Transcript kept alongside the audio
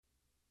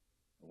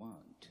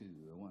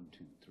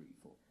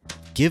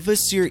Give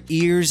us your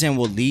ears and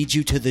we'll lead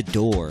you to the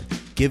door.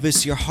 Give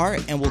us your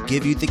heart and we'll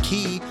give you the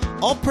key.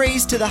 All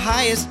praise to the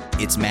highest.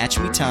 It's Match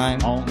Me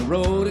time. On the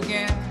road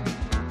again.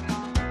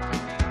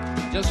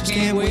 Just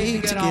can't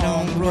wait to get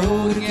on the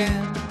road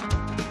again.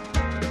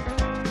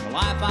 The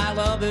life I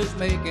love is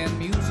making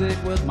music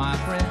with my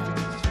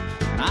friends.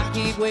 And I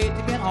can't wait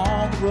to get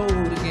on the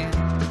road again.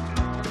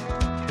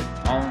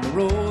 On the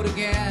road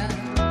again.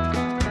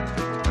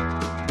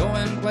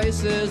 Going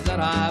places that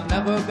I've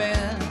never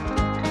been.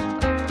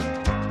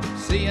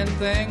 Seeing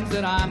things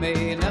that I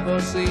may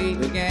never see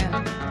again.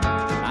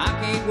 I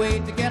can't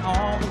wait to get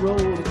on the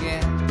road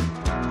again.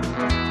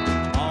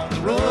 On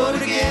the road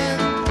again.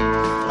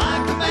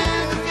 Like a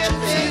band of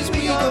gypsies,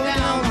 we go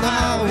down the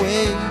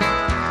highway.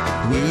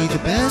 We the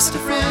best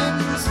of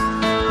friends.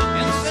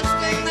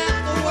 Insisting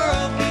that the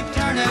world keep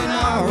turning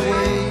our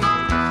way.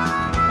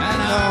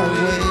 And our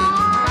way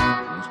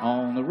is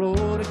on the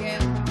road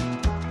again.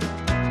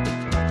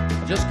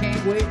 I just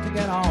can't wait to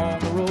get on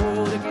the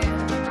road again.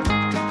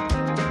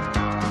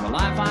 The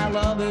life I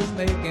love is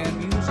making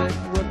music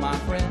with my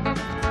friends. And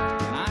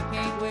I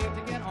can't wait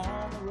to get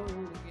on the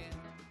road again.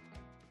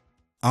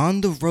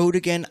 On the road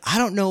again. I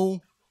don't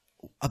know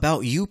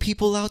about you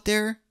people out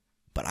there,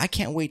 but I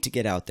can't wait to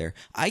get out there.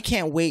 I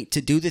can't wait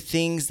to do the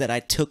things that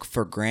I took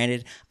for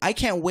granted. I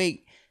can't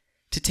wait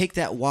to take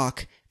that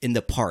walk in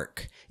the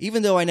park.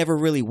 Even though I never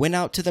really went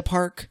out to the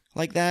park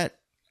like that,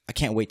 I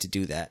can't wait to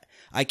do that.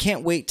 I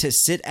can't wait to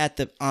sit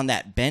on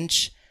that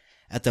bench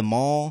at the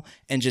mall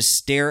and just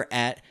stare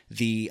at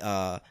the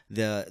not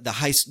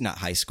high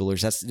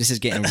schoolers. This is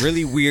getting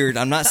really weird.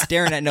 I'm not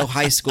staring at no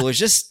high schoolers,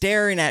 just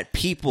staring at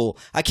people.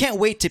 I can't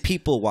wait to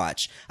people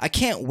watch. I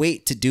can't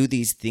wait to do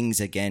these things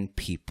again,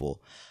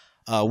 people.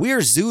 We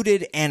are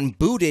zooted and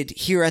booted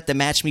here at the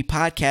Match Me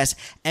podcast,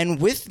 and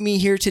with me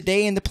here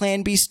today in the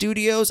Plan B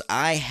studios,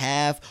 I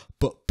have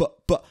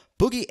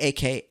Boogie,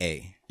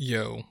 aka.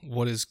 Yo,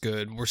 what is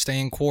good? We're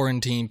staying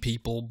quarantined,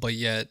 people, but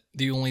yet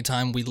the only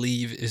time we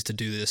leave is to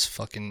do this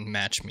fucking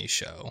Match Me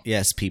show.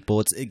 Yes,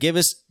 people. Give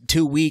us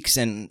 2 weeks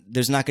and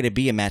there's not going to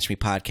be a Match Me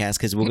podcast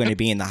because we're going to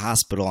be in the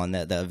hospital on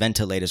the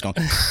ventilators going...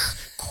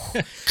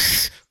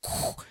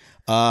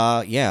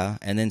 yeah,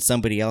 and then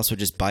somebody else will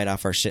just bite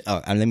off our shit.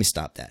 Oh, let me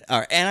stop that.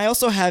 All right, and I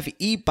also have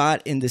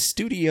Ebot in the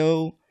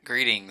studio.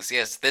 Greetings.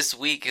 Yes, this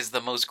week is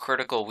the most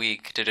critical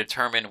week to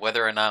determine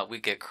whether or not we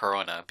get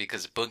corona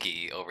because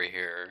Boogie over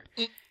here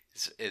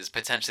is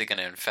potentially going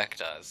to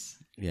infect us.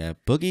 Yeah,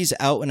 Boogie's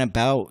out and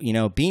about,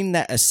 being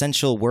that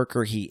essential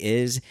worker he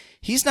is.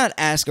 He's not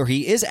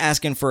he is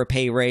asking for a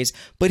pay raise,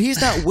 but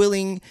he's not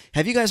willing.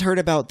 Have you guys heard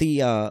about the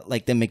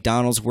the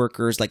McDonald's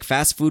workers, like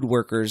fast food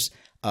workers?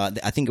 I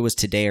think it was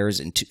today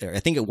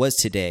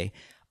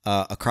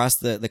across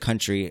the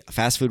country,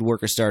 fast food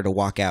workers started to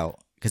walk out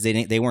because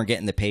they weren't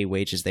getting the pay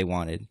wages they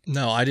wanted.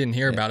 No, I didn't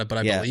hear about it, but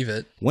I believe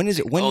it. When is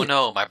it?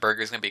 No, my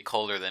burger's going to be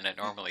colder than it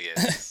normally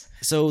is.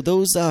 So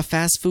those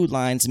fast food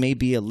lines may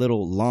be a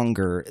little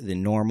longer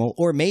than normal,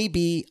 or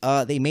maybe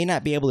they may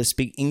not be able to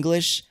speak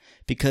English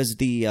because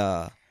the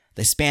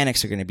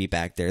Hispanics are going to be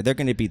back there. They're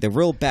going to be the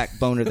real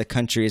backbone of the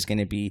country is going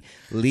to be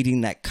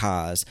leading that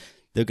cause.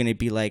 They're going to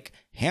be like,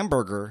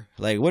 hamburger.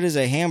 Like, what is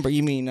a hamburger?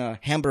 You mean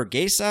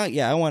hamburguesa?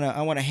 Yeah, I want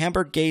a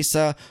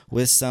hamburguesa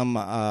with some,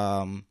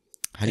 how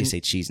do you say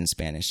cheese in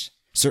Spanish?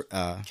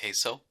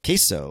 Queso?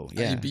 Queso,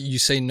 yeah. You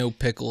say no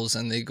pickles,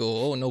 and they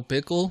go, oh, no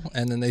pickle?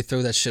 And then they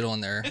throw that shit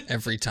on there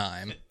every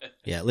time.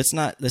 Yeah, let's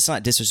not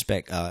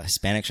disrespect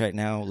Hispanics right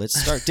now.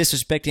 Let's start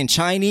disrespecting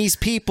Chinese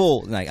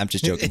people. Like, I'm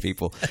just joking,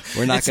 people.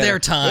 We're not. It's their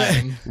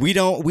time. We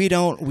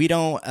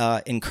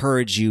don't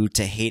encourage you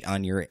to hate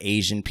on your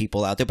Asian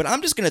people out there. But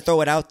I'm just gonna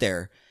throw it out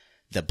there.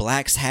 The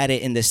blacks had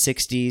it in the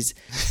 60s.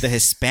 The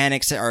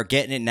Hispanics are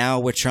getting it now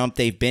with Trump.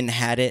 They've been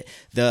had it.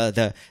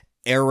 The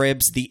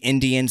Arabs, the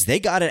Indians, they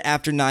got it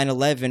after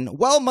 9/11.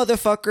 Well,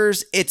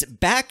 motherfuckers, it's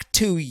back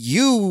to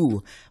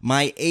you,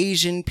 my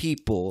Asian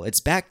people.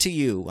 It's back to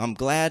you. I'm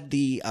glad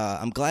the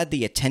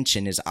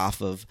attention is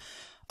off of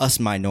us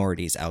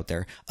minorities out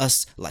there,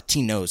 us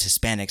Latinos,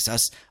 Hispanics,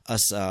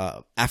 us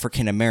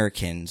African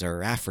Americans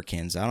or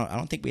Africans. I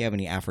don't think we have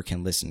any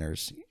African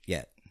listeners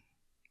yet.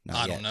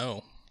 I don't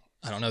know.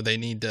 They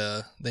need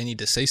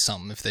to say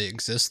something if they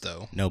exist,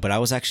 though. No, but I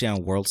was actually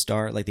on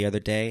WorldStar like the other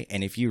day,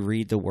 and if you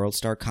read the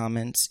WorldStar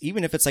comments,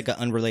 even if it's like an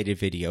unrelated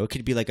video, it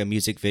could be like a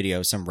music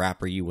video, some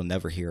rapper you will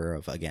never hear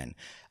of again.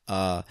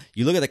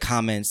 You look at the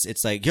comments,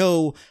 it's like,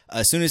 yo,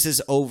 as soon as this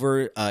is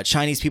over,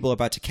 Chinese people are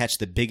about to catch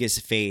the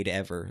biggest fade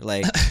ever.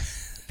 Like,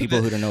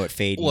 people who don't know what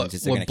fade means,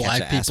 it's they're going to catch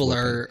black people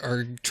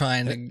are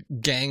trying to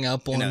gang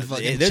up on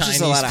fucking Chinese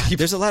people.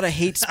 There's a lot of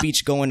hate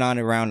speech going on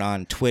around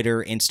on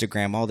Twitter,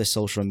 Instagram, all the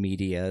social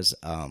medias.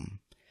 And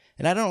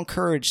I don't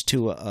encourage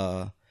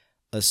to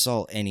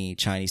assault any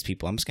Chinese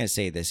people. I'm just going to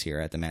say this here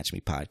at the Match Me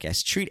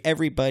podcast. Treat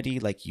everybody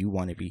like you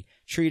want to be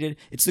treated.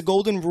 It's the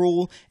golden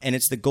rule, and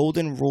it's the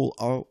golden rule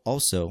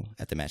also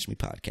at the Match Me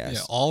podcast.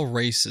 Yeah, all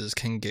races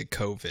can get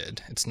COVID.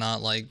 It's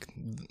not like,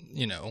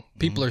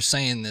 people are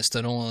saying this,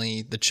 that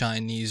only the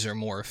Chinese are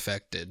more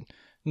affected.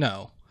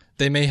 No.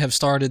 They may have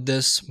started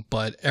this,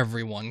 but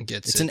everyone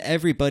gets It's it. an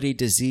everybody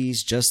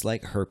disease, just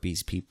like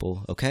herpes,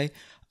 people. Okay.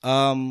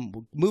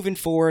 Moving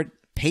forward,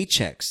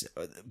 paychecks.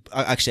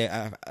 Actually,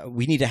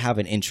 we need to have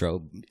an intro.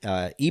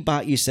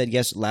 Ebot, you said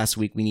yes last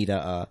week. We need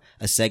a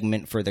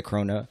segment for the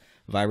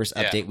coronavirus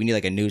update. We need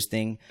like a news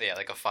thing. Yeah,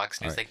 like a Fox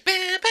News All right.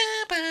 thing. Bah,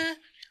 bah, bah.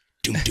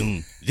 Doom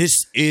doom. This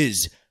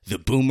is the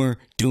Boomer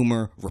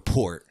Doomer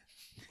Report.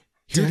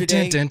 Here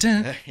today, Dun,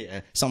 dun, dun. yeah,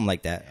 something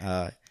like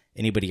that.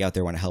 Anybody out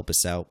there want to help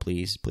us out?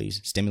 Please.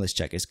 Stimulus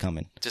check is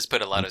coming. Just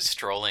put a lot of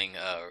strolling,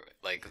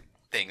 like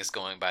things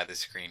going by the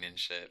screen and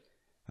shit.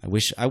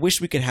 I wish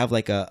we could have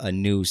like a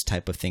news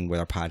type of thing with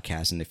our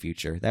podcast in the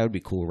future. That would be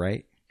cool,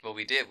 right? Well,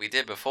 we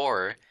did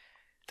before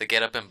the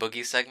Get Up and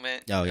Boogie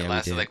segment. Oh, yeah, it we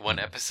lasted did. like one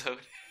episode.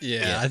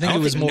 Yeah, I think it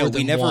don't was more no,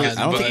 than we never. one. I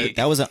don't but- think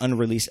that was an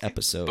unreleased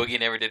episode. Boogie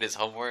never did his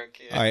homework.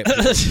 Yeah. All right,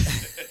 people.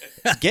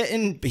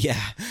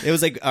 It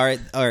was like all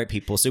right,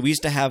 people. So we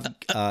used to have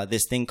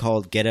this thing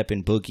called Get Up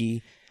and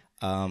Boogie.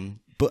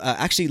 But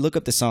actually, look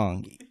up the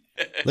song.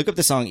 Look up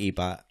the song,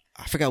 Ebot.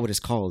 I forgot what it's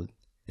called.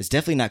 It's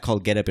definitely not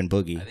called Get Up and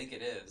Boogie. I think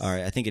it is. All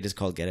right, I think it is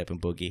called Get Up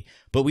and Boogie.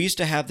 But we used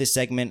to have this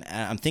segment.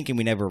 I'm thinking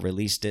we never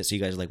released it. So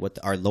you guys are like, what?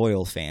 Our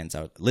loyal fans,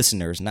 our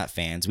listeners, not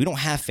fans. We don't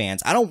have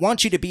fans. I don't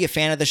want you to be a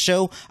fan of the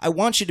show. I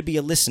want you to be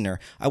a listener.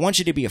 I want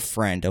you to be a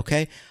friend,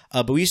 okay?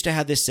 But we used to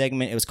have this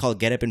segment. It was called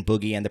Get Up and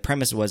Boogie. And the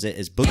premise was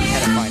Boogie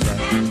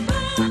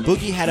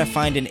had to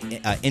find an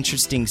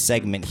interesting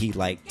segment he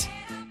liked.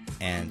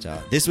 And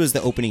this was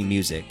the opening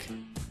music.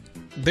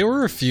 There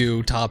were a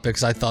few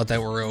topics I thought that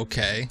were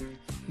okay.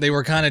 They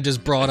were kind of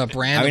just brought up I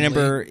randomly.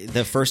 remember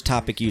the first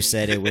topic you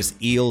said it was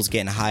eels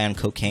getting high on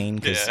cocaine.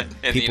 'Cause Yeah,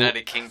 in the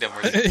United Kingdom.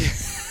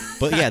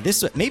 But yeah,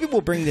 maybe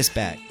we'll bring this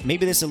back.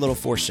 Maybe this is a little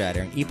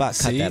foreshadowing. Ebot cut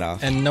See? that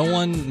off. And no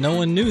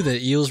one knew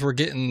that eels were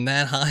getting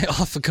that high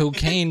off of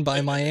cocaine by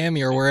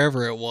Miami or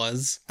wherever it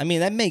was. I mean,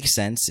 that makes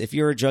sense. If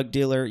you're a drug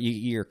dealer,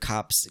 your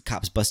cops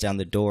bust down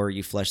the door,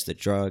 you flush the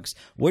drugs.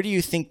 Where do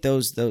you think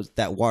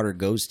that water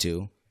goes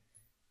to?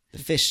 The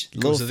fish,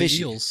 little to the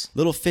fish, eels.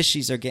 little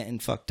fishies are getting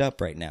fucked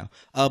up right now.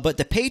 But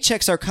the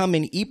paychecks are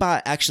coming.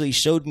 Ebot actually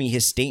showed me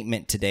his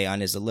statement today on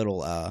his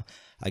little,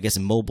 I guess,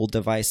 mobile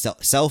device,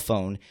 cell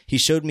phone. He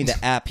showed me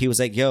the app. He was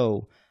like,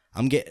 "Yo,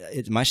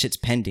 my shit's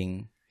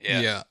pending."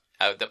 Yeah.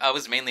 I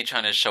was mainly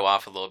trying to show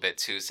off a little bit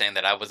too, saying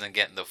that I wasn't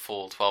getting the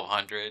full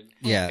 1,200.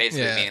 Yeah.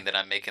 basically Yeah. meaning that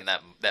I'm making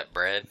that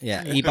bread.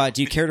 Yeah, Ebot,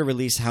 do you care to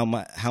release how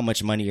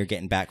much money you're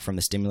getting back from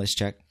the stimulus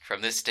check?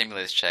 From this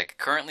stimulus check,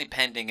 currently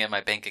pending in my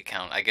bank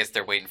account. I guess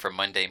they're waiting for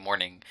Monday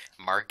morning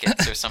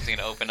markets or something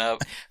to open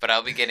up, but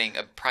I'll be getting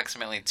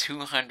approximately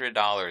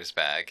 $200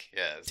 back.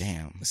 Yes.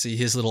 Damn. See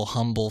his little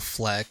humble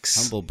flex.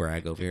 Humble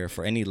brag over here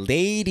for any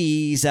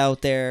ladies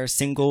out there,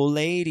 single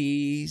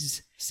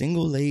ladies.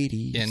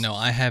 Yeah, no,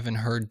 I haven't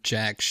heard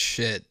jack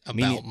shit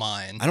about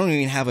mine. I don't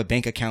even have a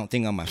bank account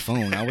thing on my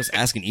phone. I was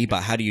asking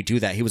Ebot, how do you do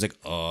that? He was like,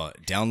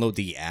 download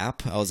the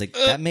app. I was like,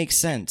 that makes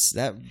sense.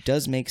 That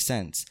does make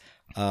sense.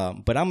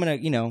 But I'm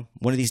going to,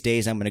 one of these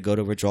days I'm going to go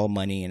to withdraw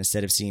money and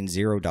instead of seeing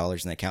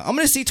 $0 in the account, I'm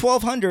going to see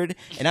 1,200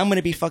 and I'm going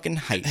to be fucking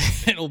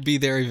hyped. It'll be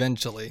there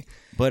eventually.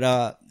 But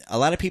a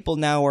lot of people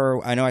now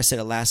are, I know I said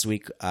it last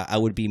week, I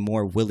would be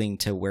more willing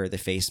to wear the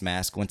face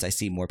mask once I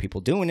see more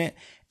people doing it.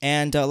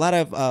 And a lot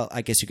of,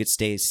 I guess you could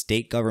say,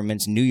 state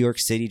governments. New York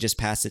City just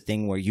passed a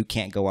thing where you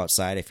can't go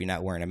outside if you're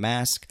not wearing a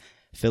mask.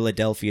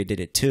 Philadelphia did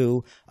it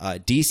too.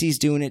 DC's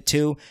doing it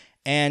too.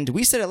 And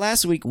we said it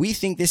last week. We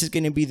think this is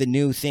going to be the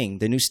new thing,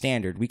 the new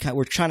standard.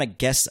 We're trying to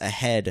guess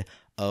ahead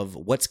of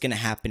what's going to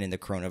happen in the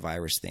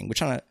coronavirus thing. We're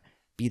trying to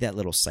be that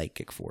little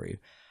psychic for you.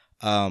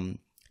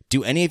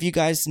 Do any of you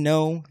guys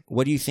know?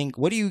 What do you think?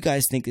 What do you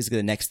guys think is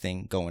the next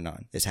thing going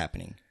on is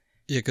happening?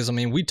 Yeah, because I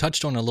mean, we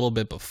touched on it a little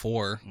bit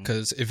before,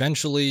 because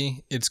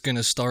eventually it's going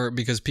to start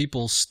because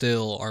people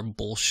still are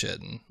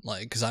bullshitting.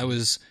 Like, because I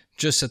was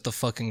just at the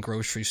fucking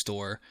grocery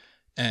store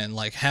and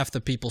like half the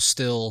people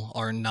still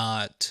are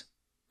not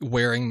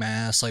wearing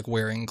masks, like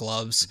wearing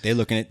gloves. They're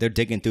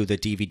digging through the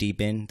DVD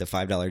bin, the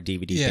 $5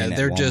 DVD bin. Yeah, at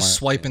they're Walmart. just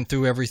swiping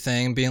through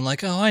everything, being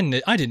like, oh, I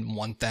didn't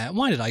want that.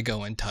 Why did I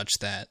go and touch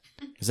that?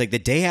 It's like the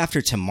day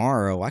after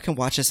tomorrow. I can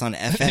watch this on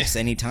FX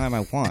anytime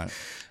I want.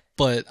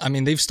 But, I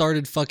mean, they've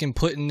started fucking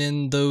putting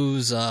in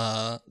those,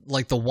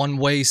 like the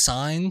one-way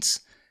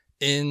signs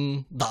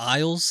in the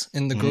aisles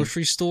in the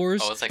grocery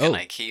stores. Oh, it's like an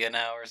IKEA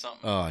now or something?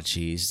 Oh,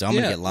 jeez. So I'm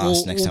going to get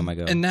lost next time I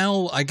go. And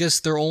now I guess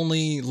they're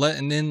only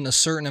letting in a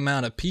certain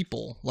amount of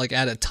people, like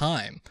at a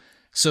time.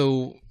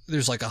 So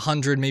there's like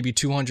 100, maybe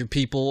 200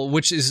 people,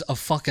 which is a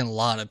fucking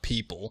lot of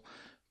people.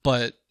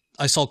 But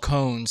I saw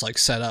cones like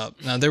set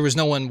up. Now there was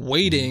no one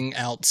waiting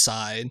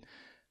outside,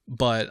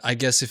 but I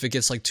guess if it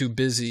gets like too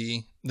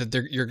busy, that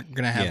you're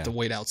going to have to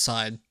wait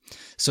outside.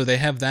 So they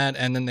have that,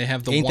 and then they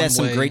have the Ain't one-way. that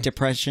some Great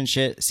Depression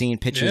shit? Seeing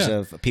pictures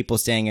of people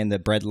staying in the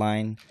bread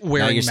line.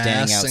 Wearing now you're staying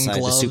masks and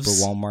outside the Super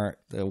gloves. Walmart,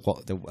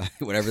 the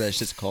whatever that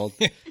shit's called.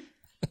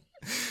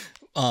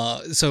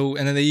 So,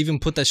 and then they even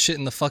put that shit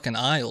in the fucking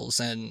aisles,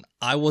 and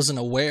I wasn't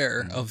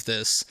aware of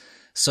this.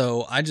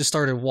 So I just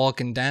started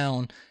walking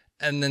down,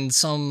 and then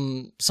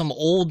some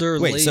older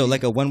Wait, lady. so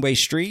like a one-way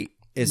street?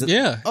 Is it?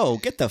 Yeah. Oh,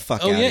 get the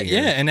fuck Oh out yeah, of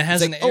here. yeah, and it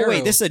has It's an like, arrow. oh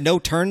wait, this is a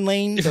no-turn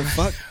lane? The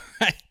fuck?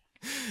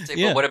 It's like,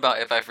 Yeah. But what about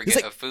if I forget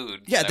like, a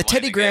food? Yeah, that the I wanted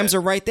Teddy to Grahams get?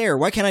 are right there.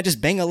 Why can't I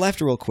just bang a left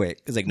real quick?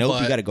 It's like, nope, you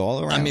But, got to go all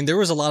around. I mean, there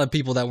was a lot of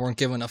people that weren't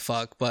giving a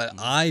fuck, but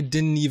I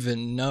didn't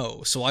even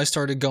know. So I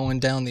started going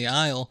down the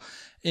aisle,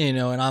 and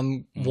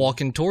I'm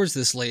walking towards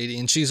this lady,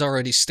 and she's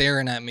already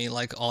staring at me,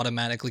 like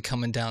automatically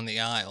coming down the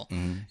aisle.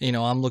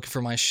 I'm looking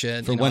for my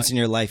shit. for once in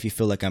your life, you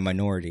feel like a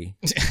minority.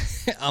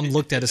 I'm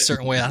looked at a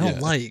certain way I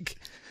don't like.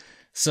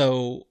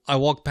 So I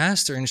walk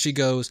past her, and she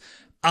goes,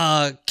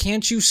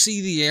 can't you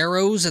see the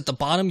arrows at the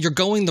bottom? You're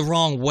going the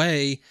wrong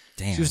way.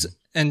 Damn.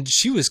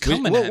 She was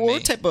coming what, at me.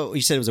 what type of?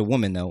 You said it was a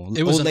woman though.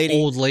 It was old an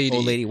old lady.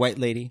 Old lady, white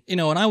lady.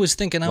 And I was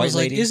thinking, I White was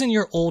like, lady? isn't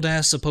your old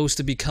ass supposed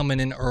to be coming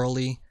in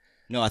early?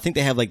 No, I think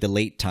they have like the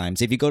late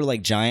times. If you go to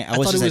like Giant, I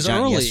was thought just it at was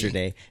Giant early.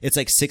 yesterday. It's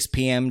like 6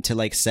 p.m. to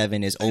like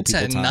 7 is old It's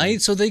people at time.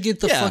 night, so they get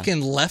the Yeah.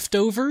 fucking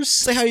leftovers.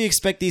 So how you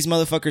expect these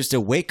motherfuckers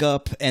to wake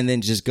up and then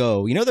just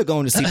go? You know they're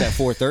going to sleep at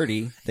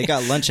 4:30. They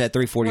got lunch at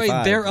 3:45.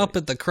 Right, they're up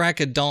at the crack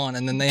of dawn,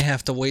 and then they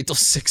have to wait till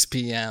 6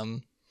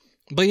 p.m.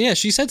 But yeah,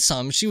 she said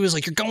something. She was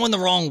like, "You're going the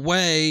wrong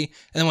way,"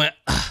 and then went,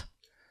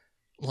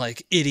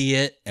 like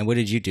idiot. And what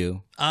did you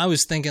do? I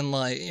was thinking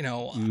like,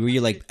 Were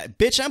you like,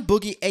 bitch? I'm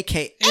Boogie,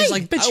 aka. it was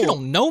like, bitch, you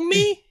don't know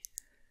me.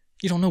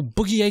 You don't know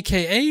Boogie,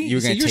 aka.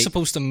 You're gonna You're take-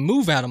 supposed to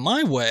move out of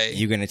my way.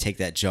 You're gonna take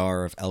that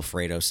jar of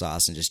Alfredo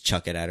sauce and just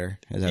chuck it at her.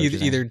 Is that what you're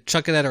saying? Either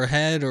chuck it at her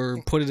head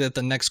or put it at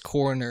the next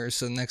corner,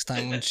 so next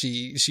time when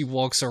she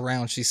walks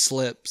around, she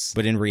slips.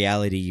 But in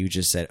reality, you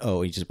just said,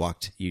 "Oh, you just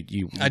walked."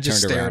 You I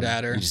just turned stared around.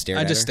 at her. You just stared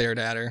I at just her? stared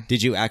at her.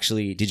 Did you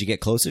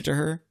get closer to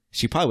her?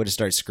 She probably would have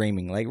started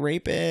screaming like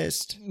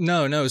rapist.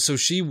 No. So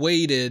she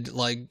waited,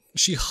 like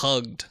she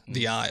hugged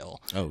the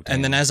aisle. Oh, damn.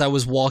 And then as I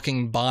was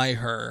walking by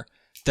her,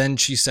 then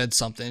she said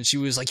something. She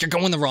was like, "You're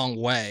going the wrong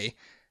way."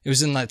 It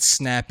was in that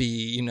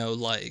snappy,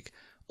 like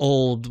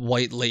old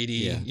white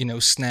lady,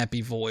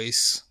 snappy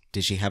voice.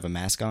 Did she have a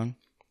mask on?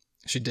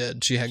 She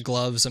did. She had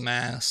gloves, a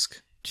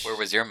mask. Where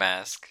was your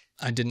mask?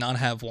 I did not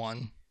have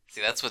one. See,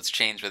 that's what's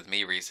changed with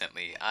me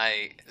recently.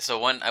 I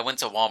went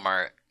to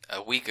Walmart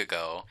a week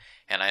ago,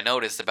 and I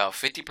noticed about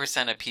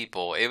 50% of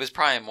people, it was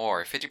probably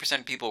more, 50%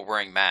 of people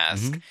wearing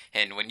masks. Mm-hmm.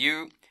 And when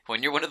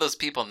you're one of those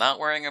people not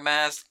wearing a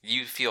mask,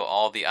 you feel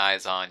all the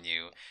eyes on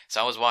you.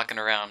 So I was walking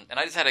around, and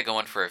I just had to go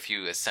in for a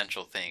few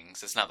essential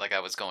things. It's not like I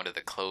was going to the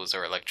clothes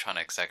or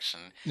electronics section.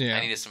 Yeah.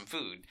 I needed some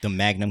food. The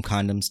Magnum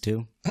condoms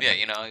too. Yeah,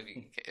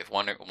 if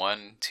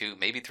one, two,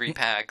 maybe 3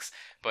 packs.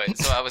 But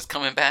so I was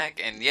coming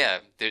back, and yeah,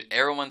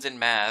 everyone's in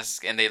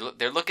masks, and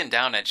they're looking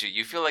down at you.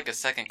 You feel like a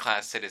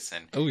second-class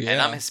citizen. Oh, yeah.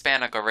 And I'm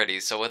Hispanic already,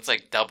 so it's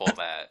like double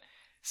that.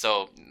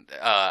 So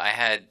I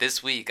had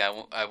this week.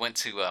 I went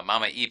to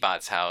Mama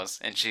Ebot's house,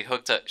 and she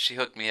hooked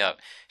me up.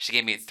 She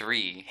gave me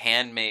 3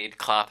 handmade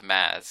cloth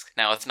masks.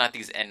 Now it's not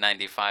these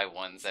N95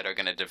 ones that are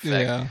gonna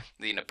defect,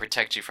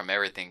 protect you from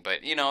everything. But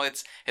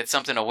it's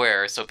something to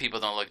wear so people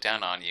don't look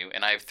down on you.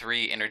 And I have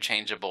 3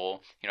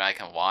 interchangeable. I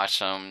can wash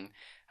them.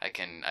 I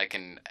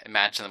can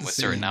match them with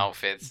certain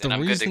outfits, and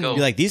I'm good to go. You're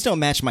like, these don't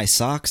match my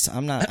socks.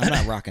 I'm not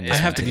rocking this. I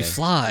have one to be today.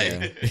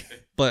 fly.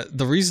 But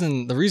the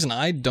reason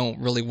I don't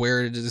really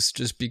wear it is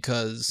just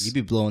because You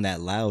be blowing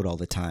that loud all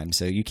the time,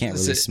 so you can't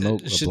really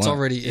smoke. a shit's blunt.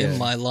 already in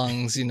my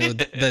lungs.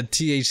 The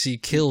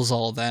THC kills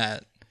all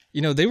that.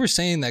 They were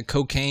saying that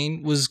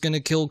cocaine was gonna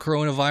kill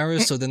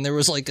coronavirus. So then there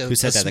was like Who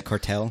said that? The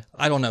cartel?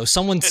 I don't know.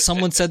 Someone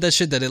said that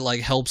shit, that it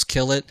like helps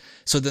kill it.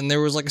 So then there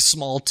was like a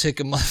small tick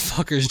of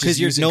motherfuckers Because just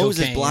your using nose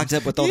cocaine. is blocked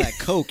up with all that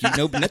coke.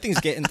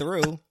 Nothing's getting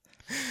through.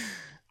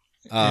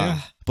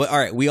 But all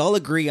right, we all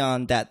agree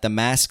on that the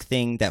mask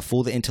thing, that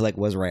fool the intellect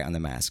was right on the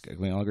mask. Can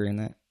we all agree on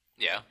that?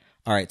 Yeah.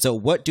 All right, so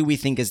what do we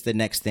think is the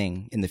next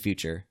thing in the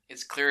future?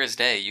 It's clear as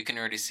day. You can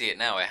already see it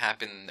now. It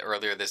happened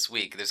earlier this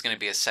week. There's going to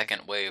be a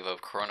second wave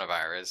of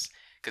coronavirus.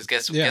 Because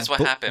guess what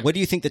But happened? what do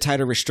you think the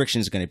tighter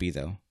restriction is going to be,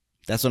 though?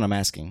 That's what I'm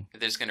asking.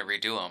 They're just going to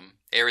redo them.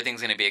 Everything's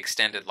going to be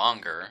extended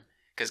longer.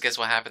 Because guess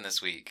what happened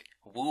this week?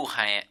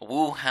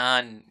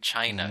 Wuhan,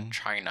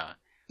 China.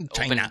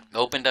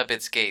 Opened up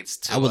its gates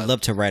to... I would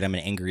love to write him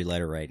an angry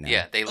letter right now.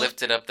 Yeah, they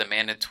lifted up the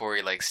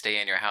mandatory, stay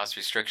in your house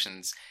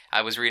restrictions.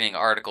 I was reading an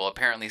article.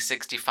 Apparently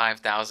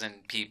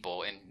 65,000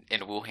 people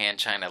in Wuhan,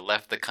 China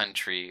left the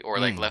country or,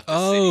 left the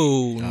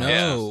Oh city.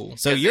 no! Yeah.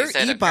 So 'Cause you're they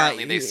said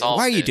apparently they Ebot. solved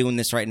Why are you it. doing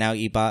this right now,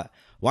 Ebot?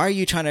 Why are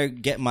you trying to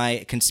get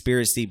my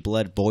conspiracy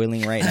blood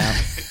boiling right now?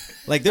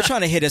 Like, they're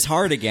trying to hit us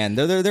hard again.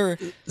 They're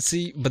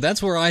See, but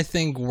that's where I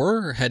think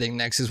we're heading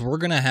next. Is we're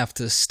gonna have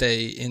to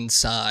stay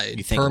inside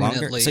you think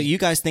permanently. longer? So you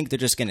guys think they're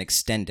just going to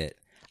extend it?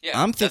 Yeah,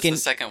 I'm that's thinking the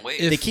second wave.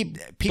 they keep.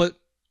 But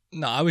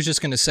no, I was just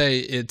gonna say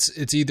it's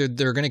either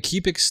they're gonna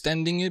keep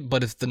extending it,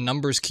 but if the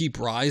numbers keep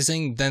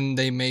rising, then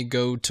they may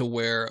go to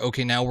where,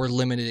 okay, now we're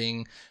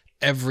limiting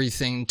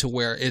everything to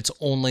where it's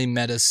only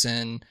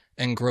medicine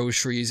and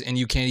groceries, and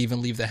you can't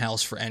even leave the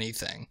house for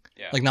anything.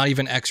 Yeah. Like not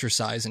even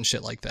exercise and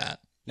shit like that.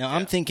 Now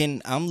I'm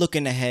thinking. I'm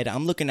looking ahead.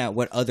 I'm looking at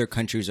what other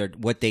countries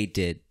what they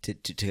did to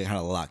kind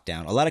of lock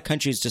down. A lot of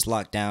countries just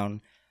locked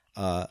down.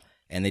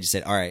 and they just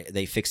said, all right,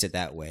 they fixed it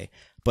that way.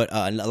 But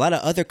a lot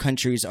of other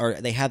countries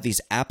they have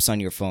these apps on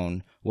your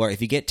phone where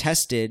if you get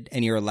tested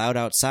and you're allowed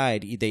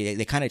outside,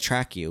 they kind of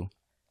track you.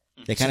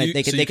 They kind of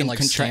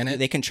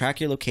they can track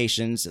your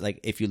locations, like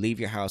if you leave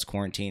your house,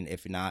 quarantine.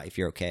 If not, if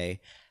you're okay.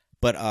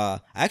 But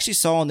I actually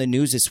saw on the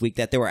news this week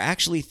that they were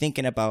actually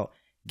thinking about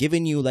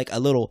giving you like a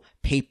little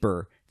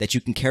paper that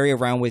you can carry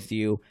around with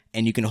you,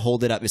 and you can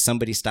hold it up if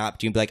somebody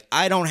stopped you and be like,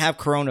 I don't have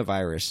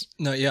coronavirus.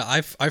 No, yeah,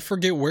 I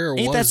forget where it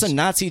was. Ain't that some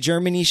Nazi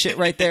Germany shit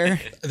right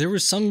there? There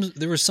was some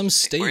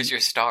state. Where's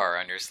your star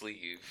on your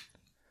sleeve?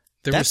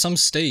 There was some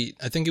state.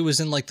 I think it was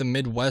in like the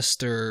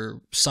Midwest or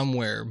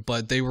somewhere,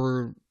 but they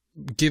were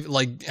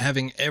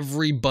having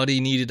everybody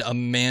needed a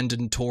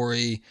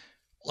mandatory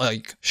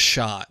like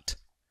shot.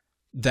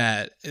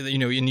 That, you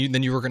know, and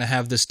then you were going to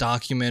have this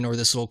document or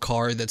this little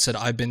card that said,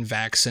 I've been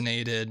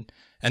vaccinated.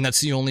 And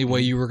that's the only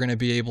way you were going to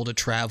be able to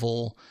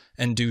travel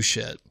and do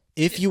shit.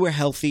 If you were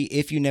healthy,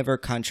 if you never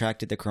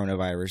contracted the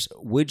coronavirus,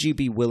 would you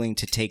be willing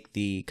to take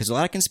because a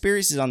lot of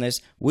conspiracies on this,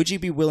 would you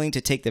be willing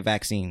to take the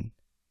vaccine?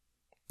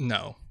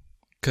 No.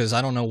 Because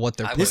I don't know what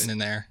they're putting in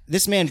there.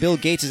 This man, Bill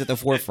Gates, is at the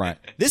forefront.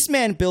 This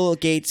man, Bill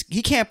Gates,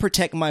 he can't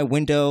protect my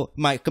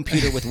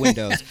computer with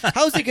Windows.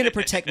 How is he going to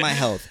protect my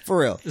health? For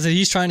real. So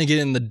he's trying to get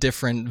in the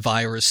different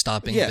virus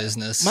stopping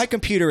business. My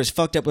computer is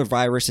fucked up with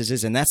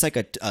viruses, and that's like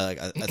a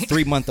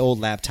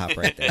 3-month-old laptop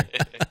right there.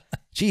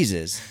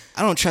 Jesus.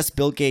 I don't trust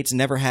Bill Gates.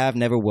 Never have,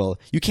 never will.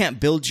 You can't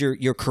build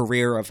your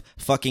career of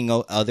fucking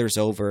others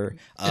over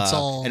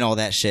and all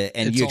that shit,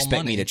 and you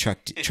expect me to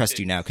trust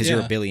you now because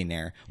you're a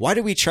billionaire. Why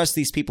do we trust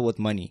these people with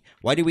money?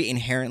 Why do we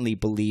inherently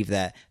believe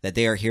that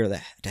they are here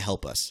to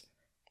help us?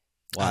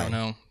 Why?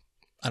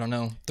 I don't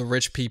know. The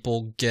rich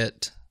people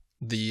get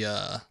the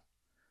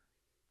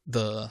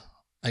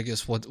I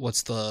guess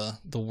what's the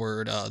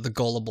word, the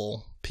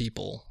gullible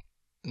people.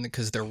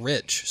 Because they're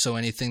rich, so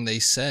anything they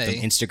say.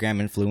 The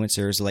Instagram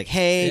influencers are like,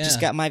 hey,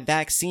 just got my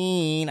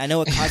vaccine. I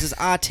know it causes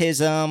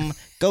autism.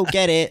 Go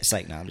get it. It's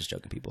like, no, I'm just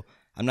joking, people.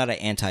 I'm not an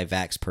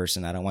anti-vax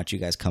person. I don't want you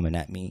guys coming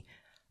at me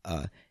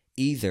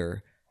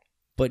either.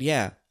 But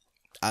yeah,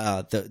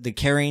 the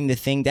carrying the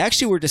thing. They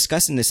actually were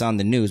discussing this on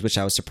the news, which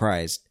I was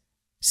surprised.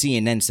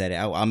 CNN said it.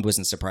 I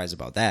wasn't surprised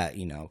about that,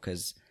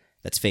 because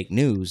that's fake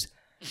news.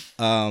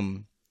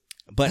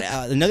 But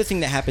another thing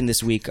that happened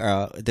this week,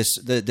 what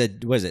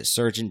is it,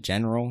 Surgeon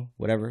General,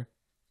 whatever?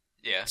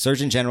 Yeah.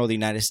 Surgeon General of the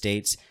United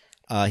States.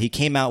 He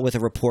came out with a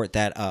report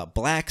that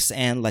blacks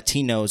and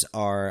Latinos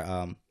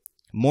are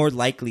more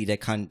likely to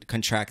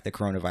contract the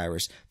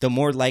coronavirus.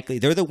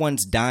 They're the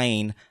ones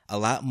dying a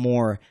lot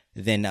more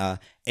than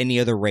any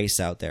other race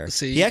out there.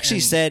 See, he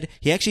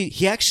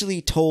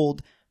actually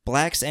told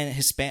blacks and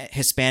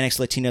Hispanics,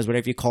 Latinos,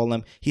 whatever you call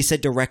them, he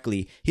said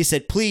directly,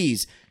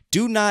 please,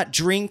 do not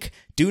drink,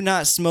 do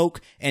not smoke,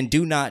 and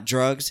do not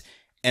drugs.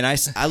 And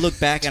I look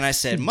back and I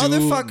said,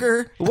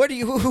 motherfucker, what are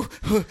you?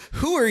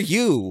 Who are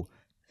you?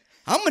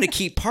 I'm going to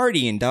keep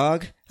partying,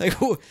 dog. Like,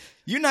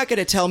 you're not going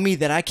to tell me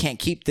that I can't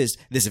keep this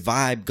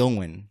vibe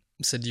going.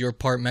 Said you're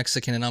part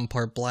Mexican and I'm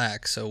part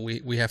black, so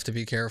we have to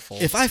be careful.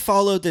 If I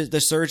followed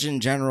the Surgeon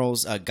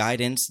General's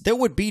guidance, there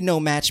would be no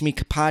Match Me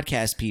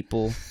podcast,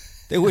 people.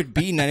 There would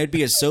be none. It'd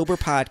be a sober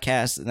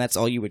podcast, and that's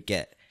all you would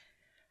get.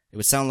 It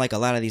would sound like a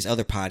lot of these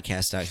other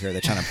podcasts out here. They're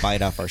trying to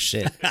bite off our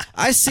shit.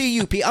 I see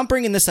you, I'm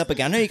bringing this up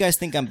again. I know you guys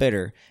think I'm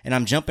bitter, and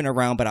I'm jumping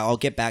around, but I'll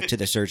get back to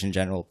the Surgeon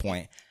General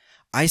point.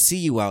 I see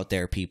you out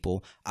there,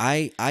 people.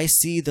 I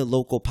see the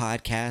local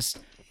podcast.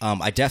 I'm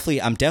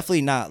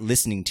definitely not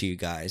listening to you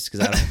guys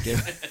because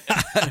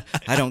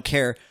I don't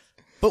care.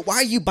 But why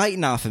are you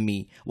biting off of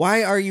me?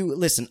 Why are you...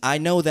 Listen, I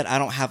know that I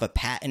don't have a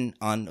patent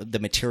on the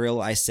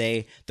material I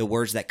say, the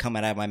words that come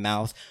out of my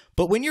mouth.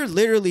 But when you're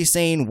literally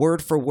saying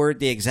word for word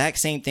the exact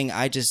same thing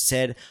I just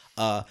said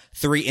 3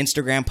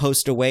 Instagram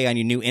posts away on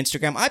your new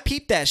Instagram, I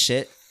peep that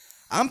shit.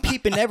 I'm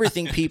peeping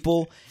everything,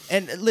 people.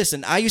 And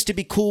listen, I used to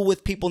be cool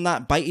with people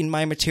not biting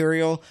my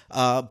material,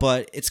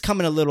 but it's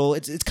coming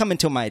it's coming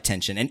to my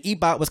attention. And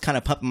Ebot was kind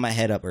of pumping my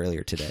head up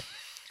earlier today.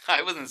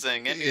 I wasn't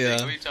saying anything. Yeah.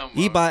 What are you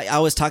talking about? Ebot, I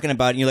was talking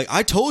about it, and you're like,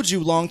 I told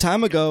you a long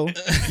time ago.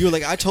 You were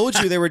like, I told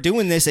you they were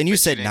doing this, and you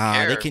said, nah,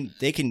 care.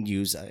 they can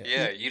use it.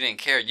 Yeah, you didn't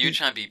care. You were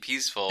trying to be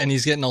peaceful. And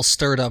he's getting all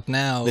stirred up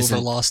now over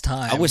lost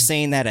time. I was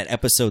saying that at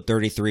episode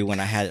 33 when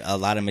I had a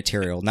lot of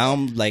material. Now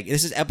I'm like,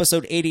 this is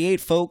episode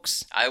 88,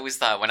 folks. I always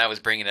thought when I was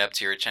bringing it up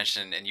to your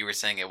attention and you were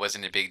saying it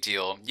wasn't a big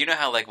deal, you know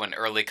how like when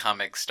early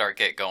comics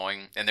get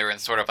going and they're in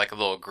sort of like a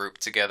little group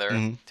together,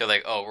 they're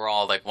like, oh, we're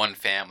all like one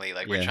family,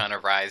 like we're trying to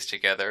rise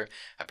together.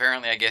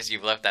 Apparently, I guess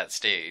you've left that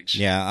stage.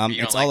 Yeah,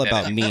 it's all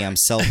about me. I'm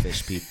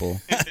selfish,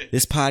 people.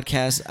 This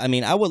podcast, I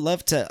mean, I would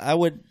love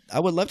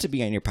to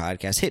be on your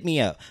podcast. Hit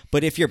me up.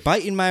 But if you're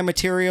biting my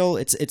material,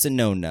 it's a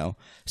no.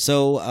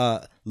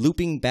 So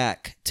looping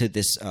back to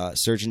this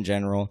Surgeon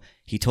General,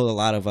 he told a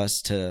lot of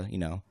us to,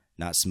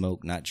 not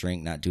smoke, not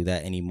drink, not do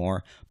that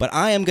anymore. But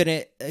I am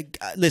going to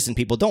listen,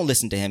 people, don't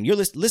listen to him.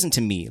 Listen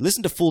to me.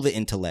 Listen to Fool the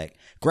Intellect.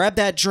 Grab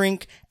that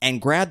drink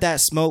and grab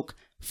that smoke.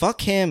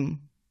 Fuck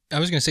him. I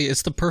was gonna say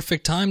it's the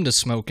perfect time to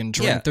smoke and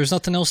drink. Yeah. There's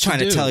nothing else Trying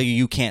to do. to tell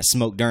you can't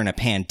smoke during a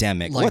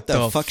pandemic. Like what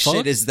the the fuck fuck?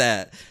 shit is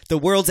that? The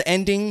world's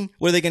ending.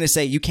 What are they going to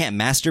say? You can't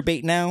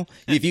masturbate now?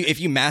 If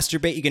you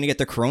masturbate, you're going to get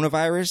the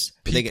coronavirus?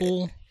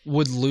 People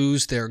would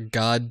lose their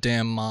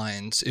goddamn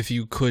minds if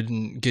you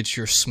couldn't get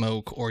your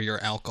smoke or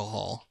your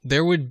alcohol.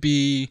 There would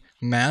be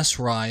mass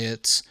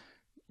riots,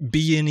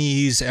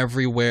 B&Es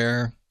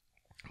everywhere.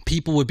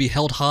 People would be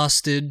held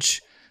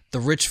hostage. The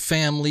rich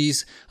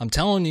families, I'm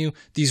telling you,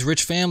 these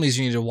rich families,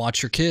 you need to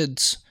watch your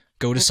kids.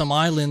 Go to some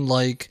island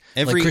like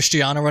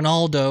Cristiano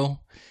Ronaldo.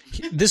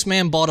 This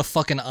man bought a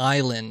fucking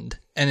island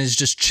and is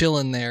just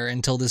chilling there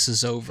until this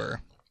is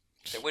over.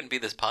 There wouldn't be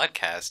this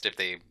podcast if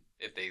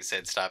they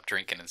said stop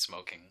drinking and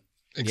smoking.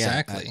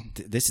 Exactly.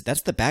 Yeah,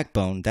 that's the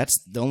backbone. That's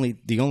the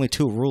only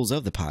two rules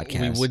of the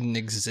podcast. We wouldn't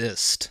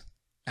exist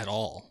at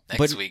all.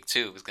 Next week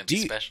too is going to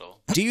be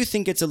special. Do you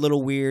think it's a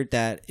little weird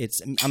that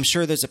I'm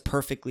sure there's a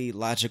perfectly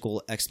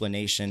logical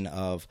explanation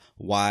of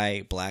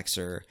why blacks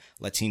or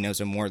Latinos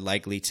are more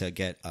likely to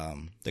get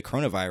the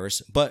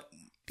coronavirus, but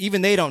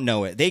even they don't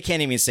know it. They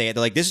can't even say it.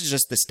 They're like, this is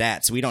just the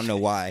stats. We don't know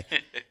why.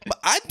 But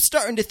I'm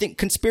starting to think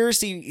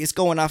conspiracy is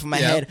going off in my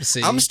head.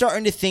 See? I'm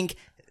starting to think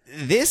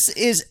this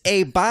is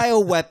a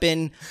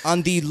bioweapon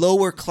on the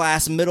lower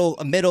class, middle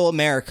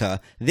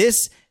America.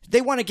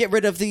 They want to get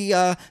rid of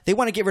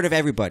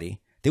everybody.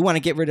 They want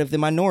to get rid of the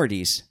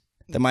minorities.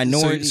 The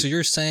minority. So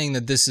you're saying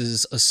that this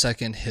is a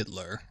second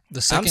Hitler.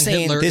 The second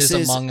Hitler is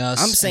among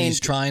us. And he's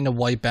trying to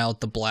wipe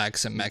out the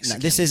blacks and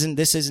Mexicans.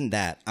 This isn't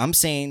that. I'm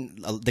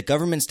saying the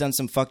government's done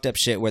some fucked up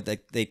shit where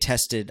they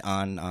tested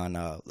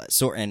on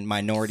certain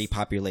minority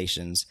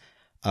populations.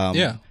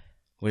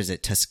 What is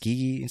it,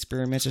 Tuskegee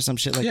experiments or some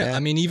shit like that? Yeah,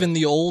 I mean, even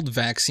the old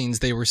vaccines,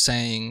 they were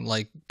saying,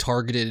 like,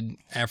 targeted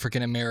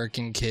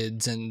African-American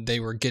kids, and they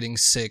were getting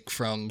sick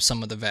from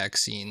some of the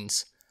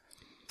vaccines.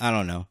 I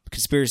don't know.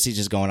 Conspiracy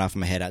just going off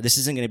in my head. This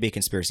isn't going to be a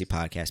conspiracy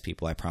podcast,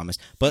 people, I promise.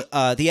 But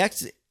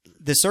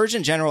the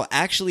Surgeon General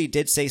actually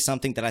did say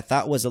something that I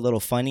thought was a little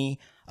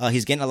funny.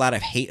 He's getting a lot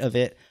of hate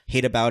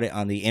about it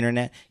on the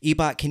internet.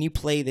 Ebot, can you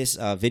play this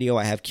video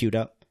I have queued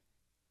up?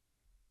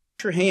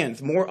 Your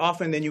hands more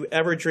often than you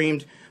ever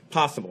dreamed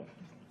possible.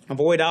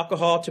 Avoid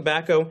alcohol,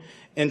 tobacco,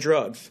 and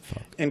drugs.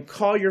 And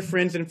call your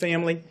friends and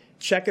family.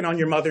 Check in on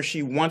your mother.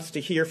 She wants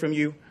to hear from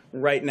you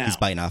right now. He's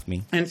biting off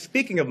me. And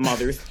speaking of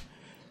mothers,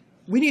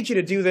 we need you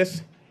to do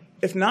this,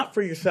 if not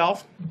for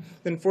yourself,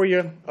 then for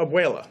your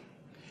abuela.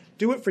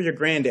 Do it for your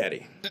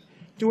granddaddy.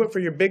 Do it for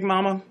your big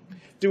mama.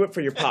 Do it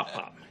for your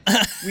pop-pop.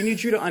 We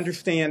need you to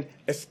understand,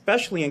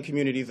 especially in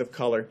communities of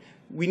color,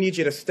 we need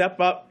you to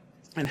step up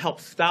and help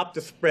stop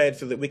the spread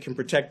so that we can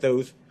protect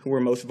those who are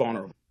most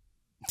vulnerable.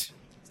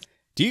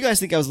 Do you guys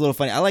think that was a little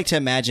funny? I like to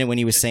imagine when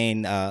he was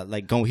saying,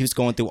 he was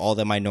going through all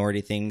the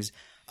minority things.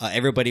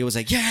 Everybody was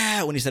like,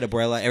 yeah. When he said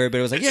abuela,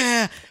 everybody was like,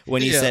 yeah.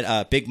 When he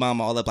said Big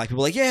Mama, all the black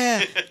people were like,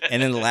 yeah.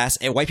 And then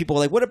white people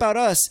were like, what about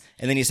us?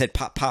 And then he said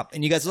pop, pop.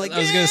 And you guys were like, I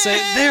was going to say,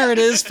 there it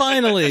is,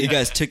 finally. You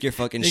guys took your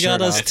fucking shirt off. You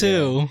got us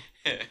too.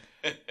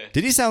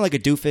 Did he sound like a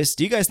doofus?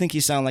 Do you guys think he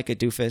sound like a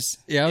doofus?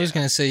 Yeah, I was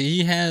going to say,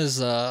 he has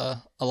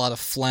a lot of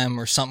phlegm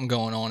or something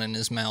going on in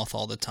his mouth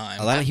all the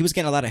time. He was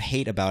getting a lot of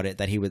hate about it,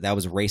 that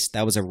was a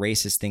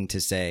racist thing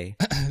to say.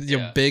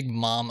 Your big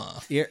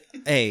mama.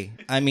 Hey,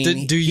 I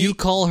mean, do you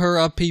call her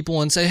up,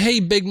 people, and say, hey,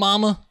 big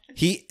mama?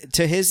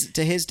 To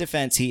his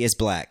defense, he is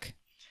black.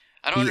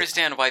 I don't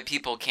understand why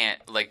people can't,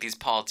 like these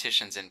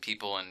politicians and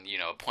people in,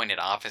 appointed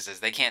offices,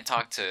 they can't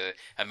talk to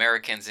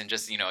Americans in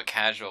just, a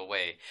casual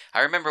way.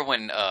 I remember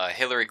when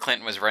Hillary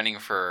Clinton was running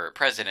for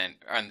president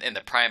in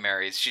the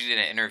primaries, she did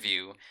an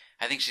interview.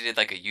 I think she did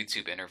like a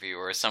YouTube interview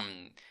or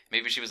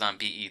maybe she was on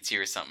BET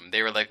or something.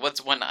 They were like,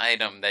 what's one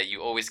item that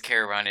you always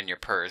carry around in your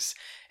purse?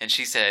 And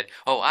she said,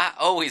 oh, I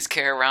always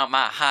carry around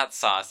my hot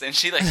sauce. And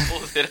she like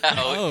pulled it out.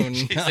 Oh,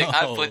 She's like,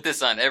 I put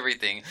this on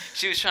everything.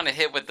 She was trying to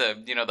hit with the,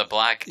 the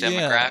black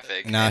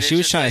demographic. Nah, she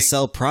was trying to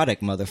sell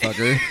product,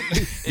 motherfucker.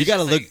 You got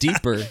to look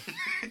deeper.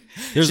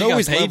 There's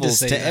always levels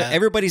to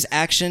everybody's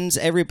actions.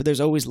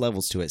 There's always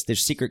levels to it.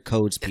 There's secret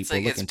codes people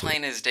look into. It's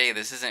plain as day.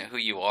 This isn't who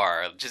you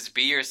are. Just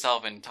be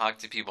yourself and talk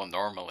to people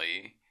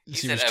normally. He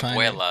said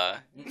abuela.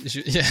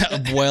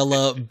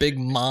 Abuela, big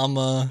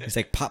mama. He's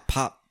like pop,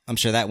 pop. I'm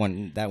sure that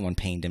one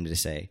pained him to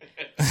say.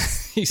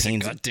 He's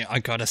like, God damn, I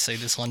gotta say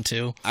this one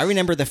too. I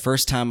remember the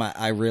first time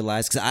I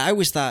realized, because I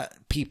always thought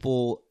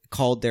people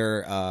called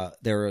their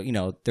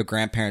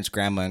grandparents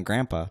grandma and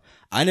grandpa.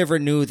 I never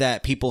knew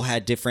that people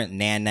had different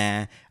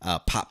nana,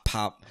 pop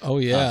pop. Oh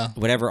yeah,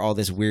 whatever, all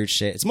this weird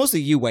shit. It's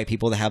mostly you white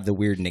people that have the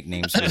weird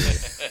nicknames.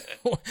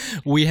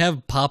 We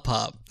have pop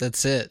pop.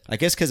 That's it. I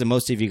guess because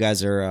most of you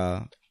guys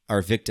are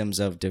victims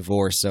of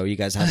divorce, so you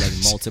guys have like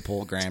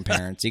multiple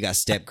grandparents. You got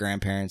step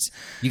grandparents.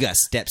 You got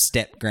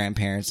step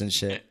grandparents and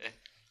shit.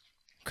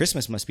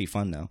 Christmas must be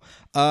fun though.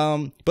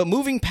 But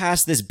moving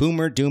past this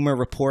boomer doomer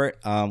report,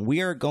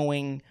 we are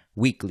going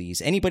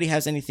weeklies. Anybody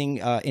has anything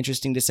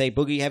interesting to say?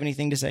 Boogie, you have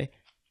anything to say?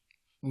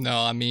 No,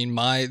 I mean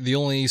the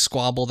only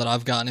squabble that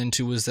I've gotten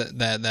into was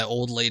that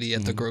old lady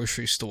at the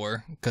grocery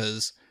store,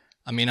 because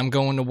I mean I'm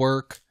going to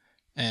work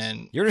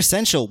And You're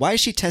essential. Why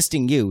is she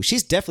testing you?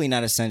 She's definitely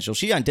not essential.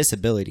 She's on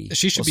disability.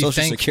 she should be Social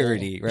thankful.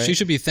 Security, right? She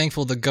should be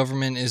thankful the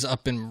government is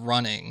up and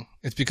running.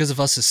 It's because of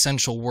us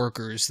essential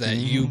workers that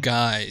you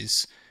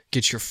guys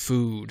get your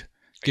food,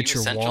 get you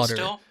your essential water,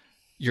 still?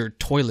 your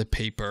toilet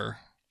paper.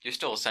 You're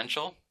still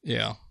essential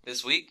Yeah.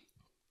 this week?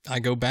 I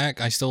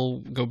still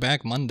go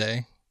back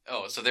Monday.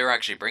 Oh, so they're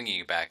actually bringing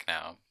you back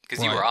now.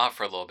 Because you Right. were off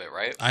for a little bit,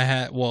 right?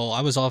 I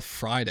was off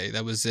Friday.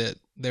 That was it.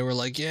 They were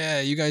like,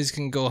 yeah, you guys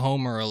can go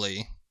home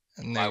early.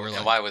 And they were And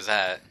like, why was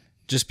that?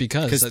 just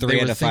because. Because they 3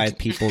 were out of 5 think-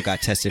 people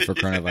got tested for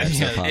coronavirus.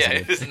 Yeah. Not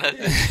positive. Yeah, isn't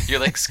that, you're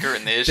like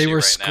skirting the issue They were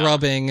right now.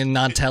 scrubbing and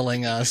not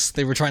telling us.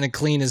 They were trying to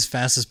clean as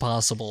fast as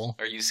possible.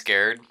 Are you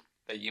scared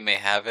that you may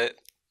have it?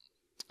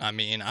 I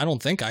mean, I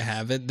don't think I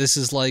have it. This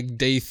is like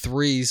day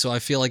 3, so I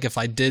feel like if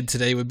I did,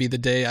 today would be the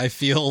day I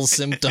feel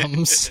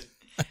symptoms.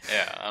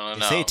 Yeah, I don't They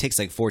know. say it takes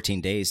like 14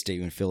 days to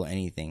even feel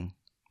anything.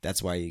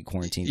 That's why you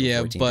quarantine for Yeah,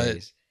 14 but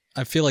days.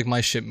 I feel like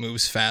my shit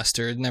moves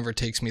faster. It never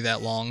takes me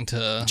that long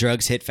to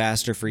Drugs hit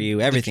faster for you.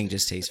 Everything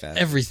just tastes faster.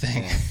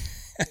 everything.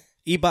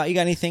 Ebot, you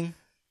got anything?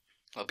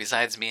 Well,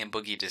 besides me and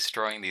Boogie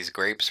destroying these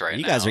grapes right now.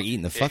 You guys are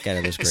eating the fuck out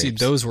of those grapes. See,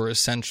 those were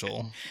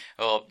essential.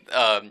 Well,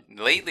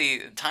 lately,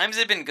 times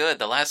have been good.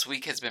 The last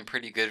week has been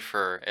pretty good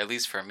for, at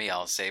least for me,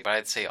 I'll say. But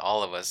I'd say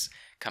all of us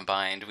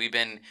combined. We've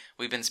been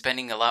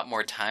spending a lot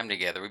more time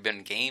together. We've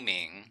been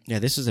gaming. Yeah,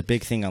 this was a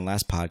big thing on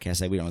last podcast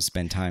that we don't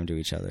spend time to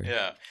each other.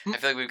 Yeah. I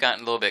feel like we've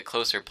gotten a little bit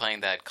closer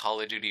playing that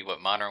Call of Duty,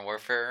 Modern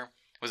Warfare?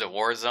 Was it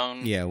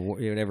Warzone? Yeah,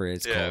 whatever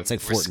it's called. It's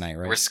like Fortnite,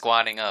 right? We're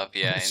squatting up,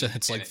 yeah. So and-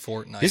 it's like and-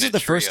 Fortnite. This in is a the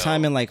first trio.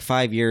 time in like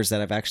 5 years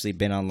that I've actually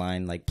been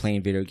online, like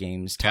playing video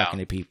games, talking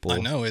to people. I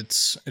know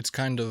it's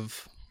kind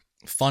of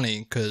funny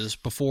because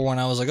before when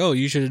I was like, oh,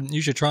 you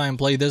should try and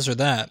play this or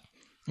that,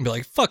 I'd be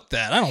like, fuck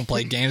that, I don't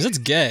play games. It's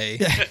gay.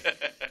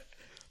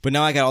 But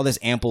now I got all this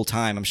ample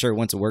time. I'm sure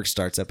once work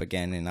starts up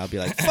again, and I'll be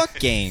like, fuck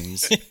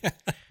games.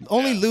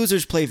 Only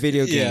losers play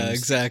video games. Yeah,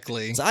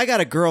 exactly. So I got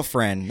a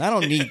girlfriend. I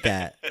don't need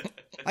that.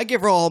 I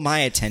give her all my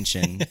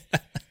attention.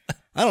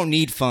 I don't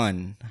need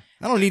fun.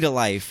 I don't need a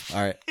life.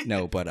 All right,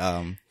 no, but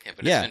Yeah,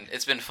 but yeah.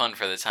 it's been fun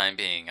for the time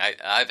being.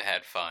 I've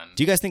had fun.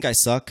 Do you guys think I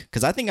suck?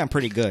 Because I think I'm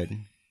pretty good.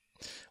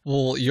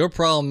 Well, your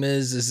problem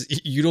is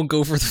you don't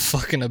go for the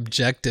fucking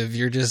objective.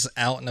 You're just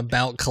out and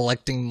about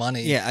collecting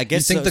money. Yeah, I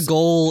guess you think so. the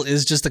goal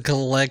is just to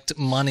collect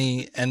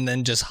money and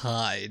then just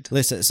hide.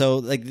 Listen, so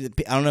like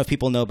I don't know if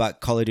people know about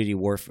Call of Duty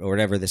Warfare or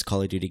whatever this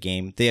Call of Duty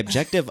game. The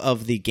objective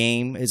of the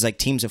game is like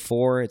teams of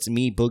 4. It's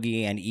me,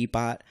 Boogie, and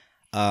Ebot.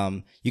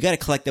 You got to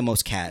collect the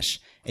most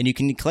cash, and you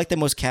can collect the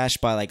most cash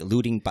by like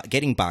looting,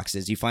 getting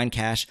boxes. You find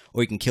cash,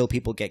 or you can kill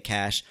people, get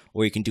cash,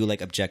 or you can do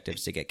like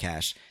objectives to get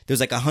cash. There's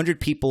like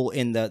 100 people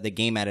in the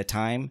game at a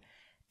time,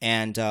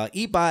 and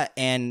Ebot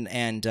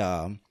and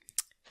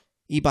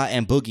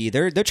Boogie,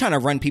 they're trying to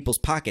run people's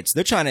pockets.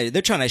 They're trying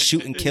to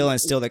shoot and kill and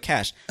steal their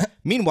cash.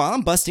 Meanwhile,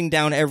 I'm busting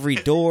down every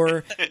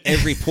door,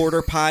 every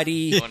porter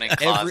potty, Going in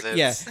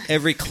closets.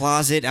 every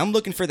closet. I'm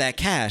looking for that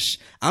cash.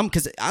 I'm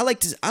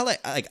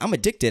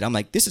addicted. I'm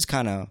like, this is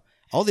kind of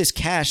all this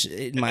cash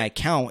in my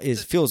account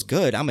feels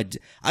good.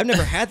 I've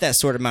never had that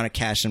sort of amount of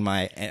cash in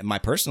my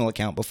personal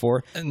account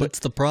before. And that's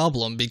the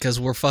problem because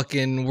we're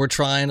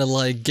trying to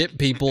like get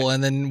people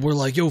and then we're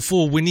like, yo,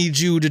 fool, we need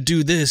you to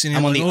do this. And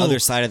I'm you're on like, the "Oh, other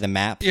side of the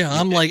map. Yeah,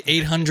 I'm like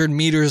 800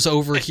 meters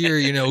over here,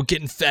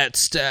 getting fat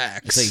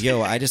stacks. It's like,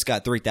 yo, I just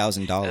got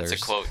 $3,000. That's a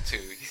quote too.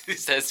 He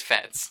says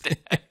fat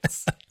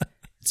stacks.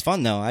 It's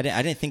fun though. I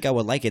didn't think I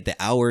would like it. The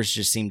hours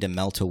just seem to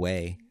melt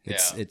away.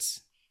 It's Yeah.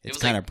 it's was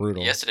kind like, of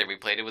brutal. Yesterday we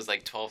played. It was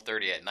like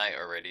 12:30 at night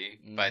already.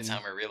 By the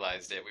time we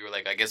realized it, we were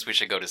like, I guess we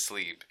should go to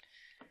sleep.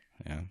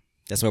 Yeah.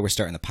 That's why we're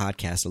starting the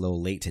podcast a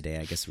little late today.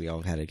 I guess we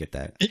all had to get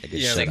that. a good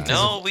Yeah, shut like, eye.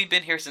 No, we've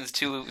been here since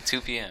 2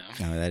 p.m.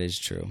 No, that is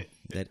true.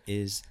 That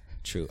is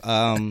true.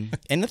 And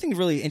nothing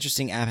really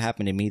interesting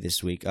happened to me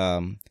this week.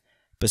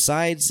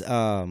 Besides,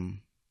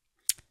 I'm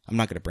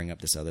not going to bring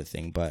up this other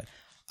thing, but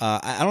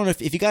I don't know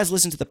if you guys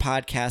listen to the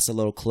podcast a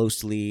little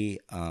closely.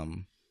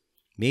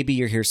 Maybe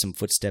you hear some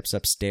footsteps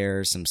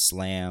upstairs, some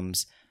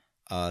slams,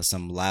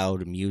 some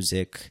loud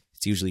music.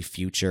 It's usually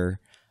Future.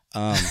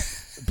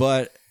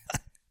 But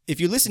if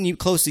you listen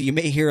closely, you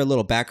may hear a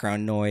little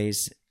background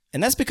noise.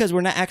 And that's because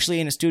we're not actually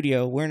in a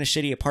studio. We're in a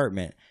shitty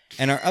apartment.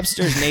 And our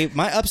upstairs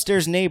my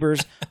upstairs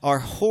neighbors are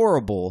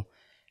horrible.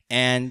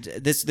 And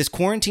this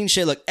quarantine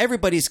shit, look,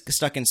 everybody's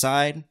stuck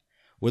inside.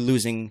 We're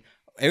losing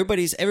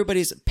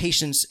everybody's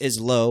patience is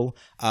low.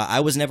 I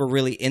was never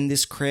really in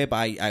this crib.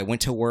 I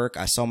went to work.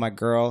 I saw my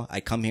girl. I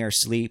come here,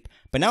 sleep.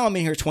 But now I'm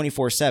in here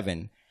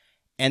 24/7.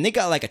 And they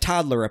got like a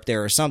toddler up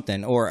there or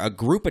something, or a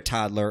group of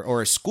toddler,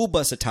 or a school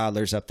bus of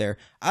toddlers up there.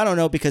 I don't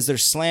know, because they're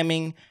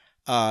slamming.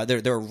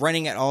 They're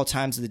running at all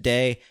times of the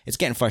day. It's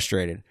getting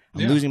frustrated.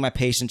 I'm losing my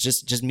patience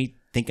just me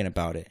thinking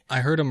about it. I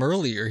heard him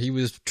earlier. He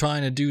was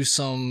trying to do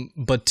some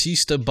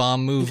Batista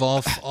bomb move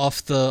off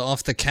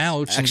the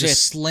couch and Actually,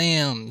 just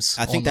slams.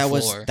 I think on the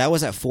that floor.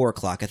 was at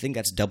 4:00. I think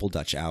that's double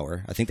Dutch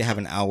hour. I think they have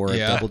an hour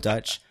Yeah. of double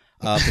Dutch.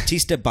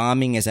 Batista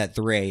bombing is at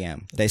 3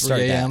 a.m. They start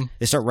 3 that. a.m.?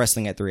 They start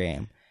wrestling at 3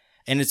 a.m.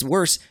 And it's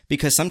worse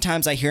because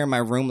sometimes I hear in my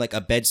room like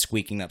a bed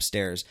squeaking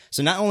upstairs.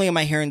 So not only am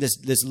I hearing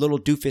this little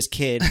doofus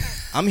kid,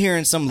 I'm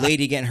hearing some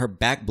lady getting her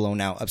back blown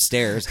out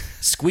upstairs,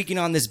 squeaking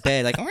on this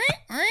bed like.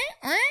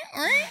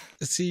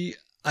 See,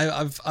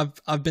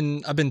 I've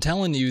been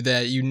telling you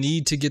that you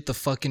need to get the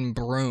fucking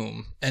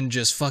broom and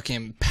just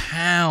fucking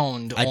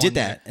pound. I did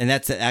that, and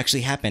that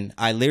actually happened.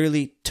 I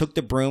literally took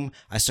the broom,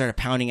 I started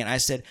pounding it, and I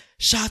said,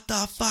 "Shut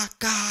the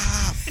fuck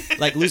up!"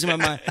 Like losing my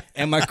mind.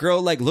 And my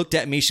girl like looked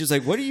at me. She was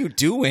like, "What are you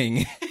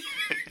doing?"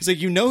 It's like,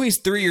 he's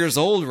 3 years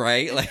old,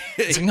 right? Like,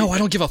 It's like, no, I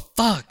don't give a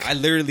fuck. I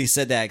literally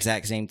said that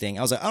exact same thing.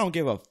 I was like, I don't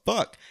give a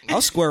fuck.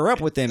 I'll square up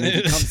with him if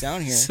he comes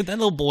down here. So that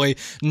little boy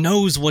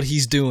knows what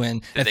he's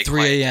doing at they 3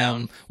 quiet a.m.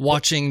 down?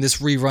 watching this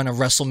rerun of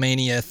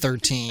WrestleMania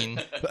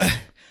 13.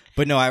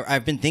 But no,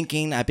 I've been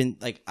thinking.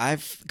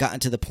 I've gotten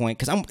to the point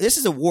because this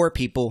is a war,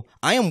 people.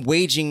 I am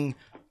waging.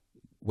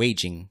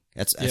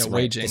 That's right.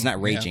 waging. It's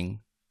not raging.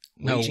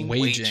 No, Waging?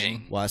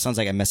 waging. Well, it sounds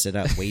like I messed it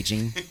up.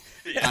 Waging.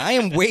 I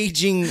am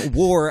waging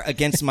war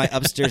against my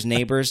upstairs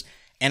neighbors,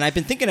 and I've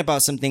been thinking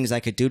about some things I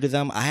could do to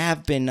them. I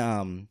have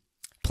been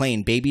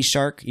playing Baby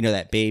Shark. You know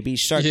that Baby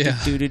Shark? Yeah.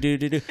 Do, do, do,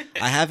 do, do.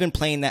 I have been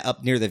playing that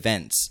up near the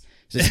vents.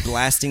 Just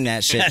blasting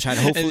that shit, trying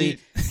to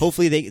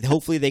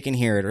hopefully they can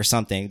hear it or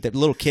something. The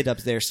little kid up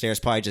there stairs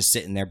probably just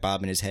sitting there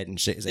bobbing his head and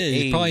shit. He's like, Yeah, hey.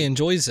 he probably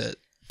enjoys it.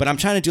 But I'm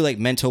trying to do like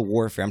mental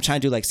warfare. I'm trying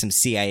to do like some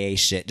CIA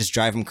shit, just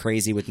drive him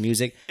crazy with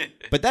music.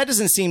 But that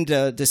doesn't seem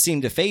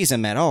to phase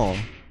him at all.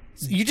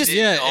 You just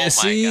Yeah, Oh my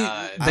see,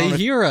 God. they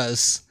hear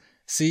us.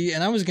 See,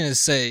 and I was going to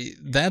say,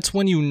 that's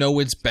when you know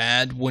it's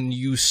bad, when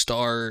you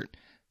start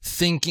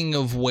thinking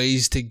of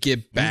ways to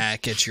get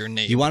back at your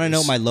neighbors. You want to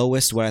know my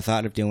lowest? What I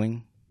thought of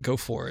doing Go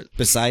for it.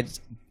 besides,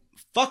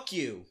 fuck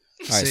you.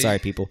 All right, See- sorry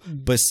people.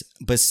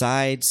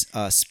 Besides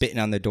spitting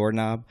on the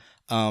doorknob,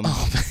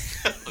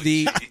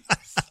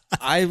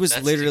 I was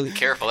That's literally.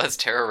 careful. That's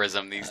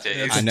terrorism these days.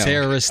 It's I a know.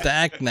 terrorist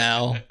act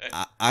now.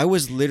 I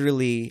was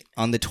literally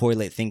on the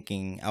toilet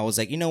thinking, I was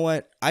like, you know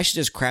what? I should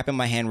just crap in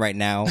my hand right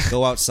now,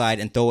 go outside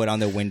and throw it on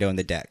the window in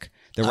the deck.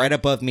 They're right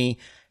above me.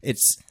 It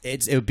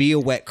would be a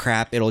wet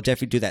crap. It'll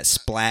definitely do that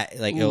splat.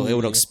 Like it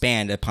would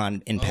expand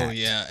upon impact. Oh,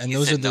 yeah. And He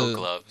those are said no the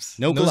gloves.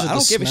 No those glove. are I the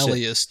don't give a shit.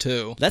 smelliest,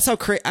 too. That's how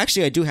crazy.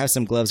 Actually, I do have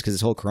some gloves because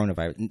this whole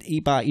coronavirus.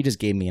 Ebot, you just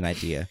gave me an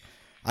idea.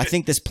 I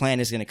think this plan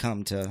is going to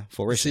come to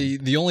fruition. See,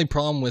 the only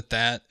problem with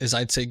that is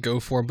I'd say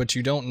go for it, but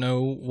you don't know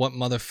what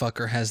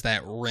motherfucker has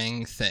that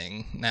ring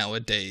thing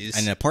nowadays.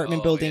 An apartment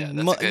Oh, building.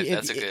 yeah,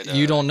 that's a good.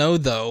 You don't know,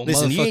 though.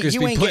 Listen, you Motherfuckers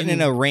ain't be getting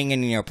in a ring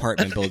in your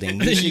apartment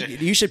building.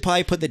 You should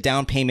probably put the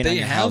down payment on They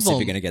your have house if them.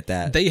 you're going to get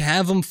that. They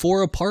have them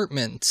for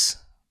apartments.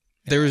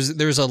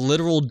 There's a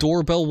literal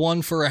doorbell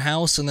one for a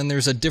house, and then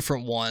there's a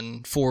different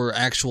one for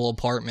actual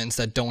apartments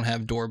that don't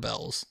have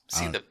doorbells.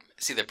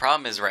 See the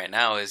problem is right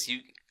now is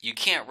you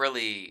can't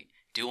really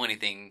do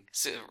anything.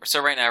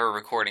 So right now we're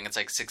recording. It's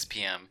like 6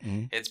 p.m.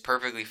 Mm-hmm. It's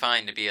perfectly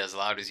fine to be as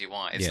loud as you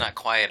want. It's Yeah. not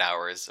quiet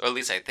hours, or at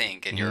least I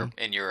think in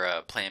Mm-hmm.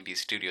 your Plan B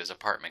Studios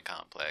apartment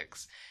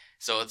complex.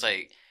 So it's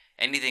like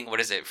anything. What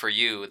is it for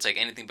you? It's like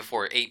anything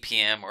before 8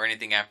 p.m. or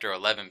anything after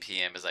 11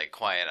 p.m. is like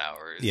quiet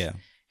hours. Yeah.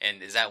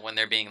 And is that when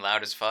they're being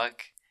loud as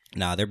fuck?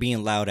 Nah, they're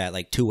being loud at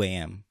like 2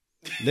 a.m.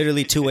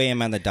 Literally 2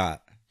 a.m. on the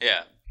dot.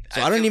 Yeah.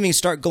 So I don't feel- even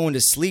start going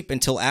to sleep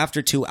until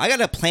after 2. I got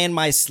to plan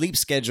my sleep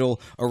schedule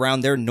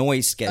around their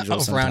noise schedule.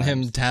 Around sometimes.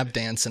 him tap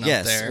dancing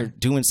Yes, up or there.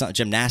 doing some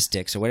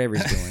gymnastics or whatever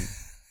he's doing.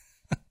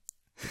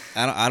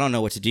 I don't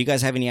know what to do. You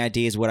guys have any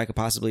ideas what I could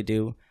possibly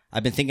do?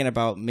 I've been thinking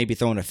about maybe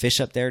throwing a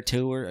fish up there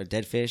too, or a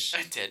dead fish,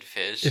 A dead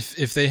fish.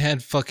 If they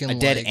had fucking a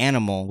dead like,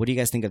 animal. What do you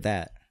guys think of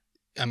that?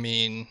 I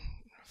mean,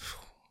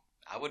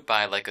 I would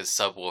buy like a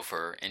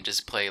subwoofer and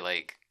just play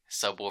like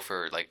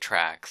subwoofer like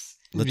tracks.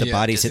 Let the Yeah,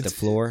 bodies hit the it's-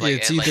 floor. Like,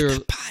 it's at, like, either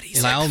the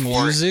bodies. loud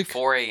music.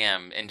 4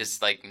 a.m. and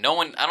just like no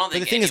one. I don't But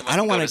think. the thing is, anyone I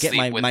don't can go want to get sleep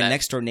my with my that.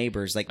 next door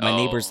neighbors, like my Oh.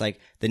 neighbors, like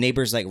the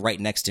neighbors, like right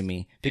next to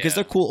me, because Yeah.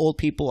 they're cool old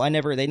people.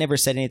 They never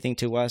said anything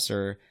to us,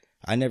 or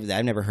I've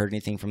never heard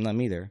anything from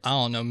them either. I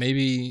don't know,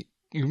 maybe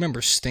you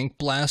remember stink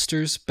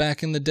blasters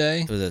back in the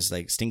day? Were those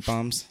like stink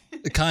bombs?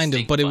 Kind of,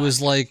 Stink but it was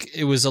blasters. like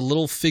it was a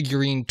little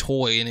figurine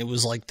toy, and it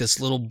was like this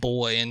little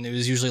boy, and it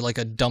was usually like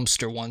a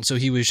dumpster one, so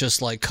he was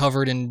just like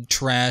covered in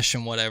trash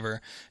and whatever,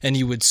 and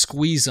you would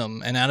squeeze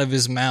him, and out of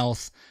his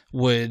mouth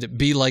would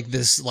be like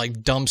this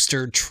like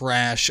dumpster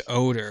trash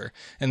odor,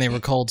 and they were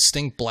called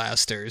stink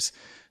blasters.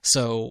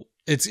 So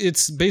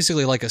it's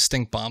basically like a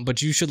stink bomb,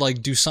 but you should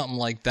like do something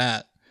like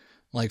that,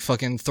 like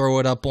fucking throw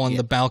it up on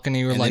the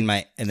balcony, or And like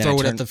then and then throw I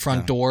it turn- at the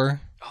front door.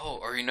 Oh,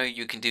 or you know,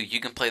 you can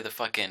play the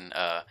fucking.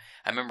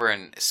 I remember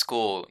in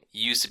school,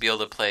 you used to be able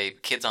to play.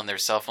 Kids on their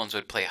cell phones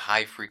would play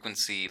high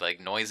frequency like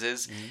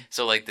noises,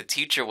 so like the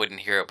teacher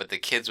wouldn't hear it, but the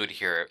kids would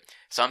hear it.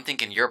 So I'm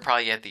thinking you're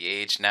probably at the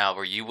age now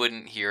where you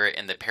wouldn't hear it,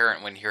 and the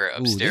parent wouldn't hear it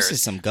Ooh, upstairs. this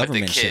is some but the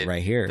government shit kid-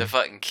 right here. The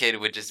fucking kid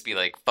would just be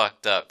like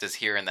fucked up just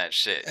hearing that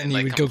shit, And he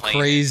like would go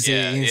complaining. crazy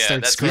Yeah, and yeah,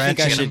 start that's You what think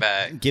I scratching get him should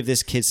back. give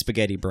this kid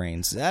spaghetti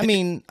brains? I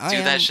mean,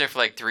 Do that shit for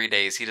like 3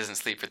 days. He doesn't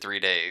sleep for 3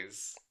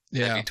 days.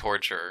 Yeah. That'd be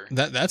torture.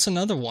 That's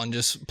another one.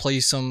 Just play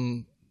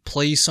some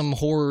play some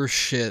horror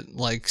shit,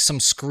 like some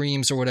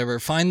screams or whatever.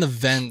 Find the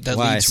vent that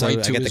Why? leads So right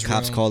I to got his the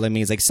cops room. calling me.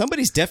 He's like,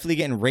 somebody's definitely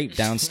getting raped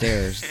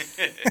downstairs.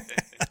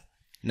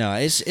 No,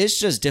 it's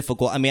just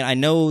difficult. I mean, I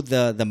know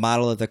the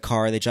model of the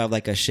car. They drive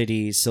like a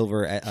shitty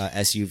silver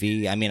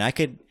SUV. I mean, I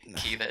could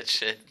Key that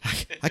shit.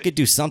 I could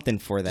do something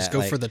for that. Just go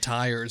like- for the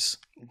tires.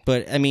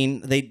 But I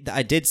mean,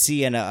 I did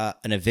see an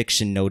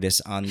eviction notice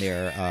on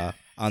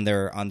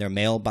their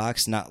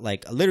mailbox, not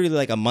like literally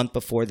like a month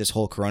before this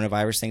whole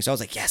coronavirus thing. So I was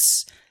like,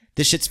 yes,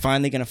 this shit's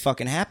finally gonna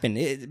fucking happen.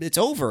 It's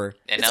over.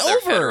 And it's now they're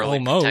over.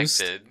 federally Almost.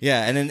 protected.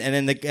 Yeah,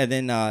 and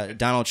then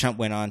Donald Trump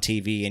went on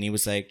TV and he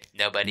was like,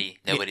 Nobody's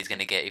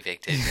gonna get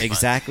evicted.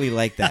 exactly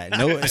like that.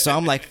 No, so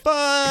I'm like,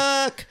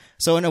 fuck.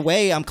 So in a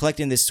way, I'm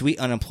collecting this sweet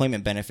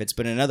unemployment benefits,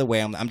 but in another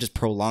way, I'm just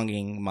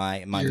prolonging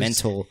my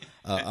mental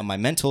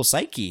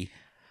psyche.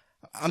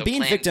 I'm So being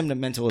Plan- victim to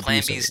mental Plan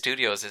abuse. B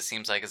Studios, it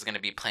seems like it's going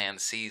to be Plan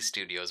C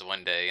Studios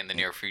one day in the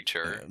near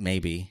future.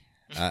 Maybe.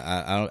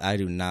 I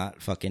do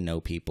not fucking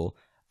know people.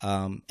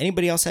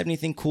 Anybody else have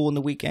anything cool in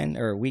the weekend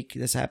or week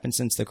that's happened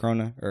since the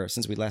corona or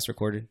since we last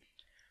recorded?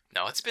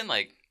 No, it's been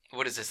like,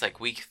 what is this, like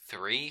week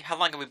 3? How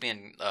long have we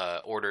been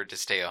ordered to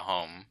stay at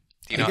home?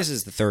 Do I you know? think this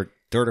is the third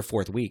or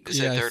fourth week. This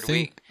is the third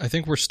week. I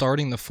think we're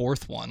starting the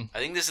 4th one. I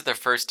think this is the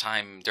first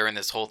time during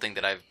this whole thing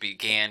that I've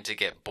began to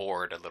get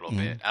bored a little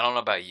bit. I don't know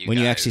about you When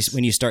guys.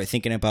 when you start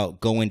thinking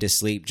about going to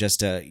sleep just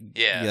to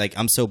Yeah. you're like,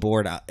 I'm so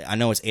bored. I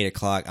know it's 8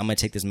 o'clock. I'm gonna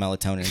take this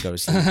melatonin and go to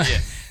sleep. Yeah,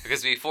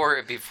 because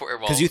before well,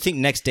 Because you think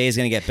next day is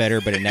gonna get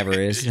better, but it never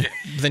is.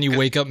 Then you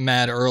wake up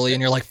mad early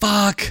and you're like,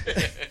 fuck!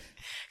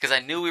 because I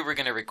knew we were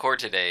going to record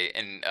today,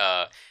 and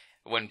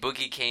when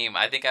Boogie came,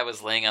 I think I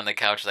was laying on the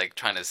couch like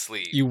trying to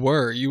sleep. You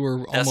were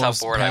That's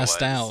almost how bored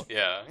passed I was. out.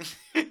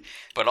 Yeah.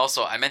 But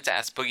also, I meant to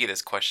ask Boogie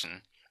this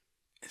question.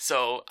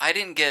 So I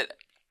didn't get.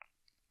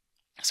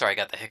 Sorry, I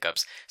got the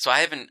hiccups. So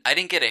I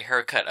didn't get a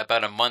haircut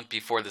about a month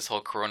before this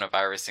whole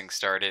coronavirus thing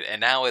started, and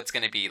now it's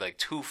going to be like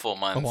 2 full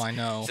months Oh, I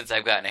know. since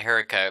I've gotten a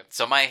haircut.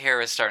 So my hair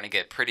is starting to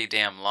get pretty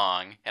damn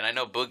long, and I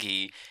know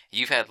Boogie,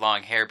 you've had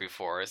long hair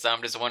before, so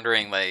I'm just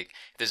wondering like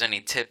if there's any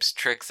tips,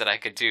 tricks that I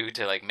could do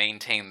to like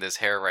maintain this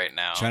hair right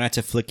now. Try not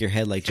to flick your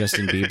head like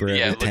Justin Bieber every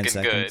Yeah, 10 looking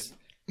seconds. good.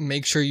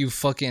 Make sure you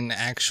fucking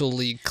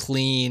actually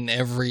clean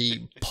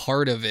every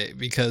part of it,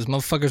 because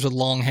motherfuckers with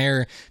long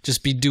hair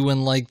just be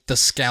doing like the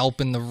scalp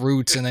and the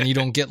roots, and then you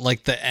don't get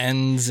like the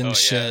ends and Oh, yeah.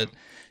 shit.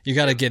 You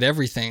got to get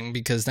everything,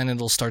 because then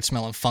it'll start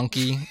smelling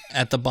funky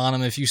at the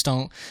bottom if you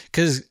don't.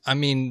 Because, I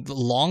mean, the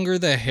longer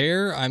the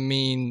hair, I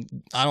mean,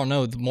 I don't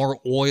know, the more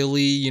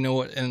oily, you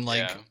know, and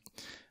like, Yeah.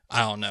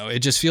 I don't know. It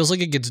just feels like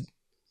it gets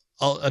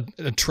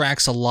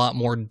attracts a lot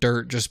more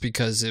dirt just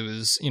because it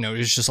was, you know,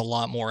 there's just a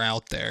lot more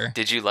out there.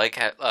 Did you like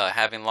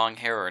having long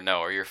hair or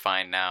no? Or you're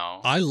fine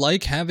now? I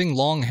like having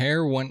long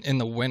hair when in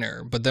the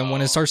winter, but then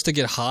when it starts to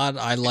get hot,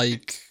 I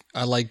like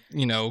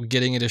you know,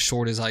 getting it as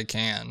short as I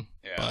can.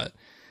 Yeah. But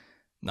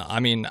no, I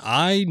mean,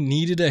 I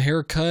needed a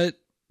haircut.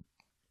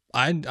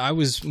 I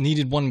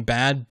needed one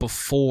bad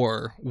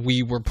before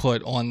we were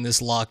put on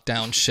this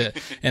lockdown shit,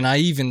 and I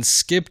even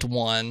skipped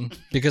one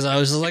because I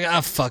was just like,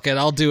 fuck it,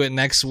 I'll do it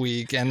next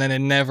week, and then it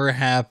never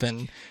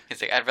happened.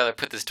 It's like I'd rather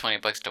put this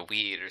 $20 to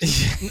weed or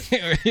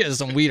something. Yeah,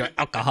 some weed or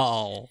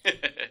alcohol.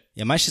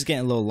 Yeah, my shit's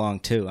getting a little long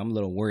too. I'm a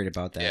little worried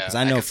about that Yeah, because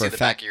I know can for see a the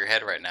back fact of your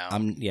head right now.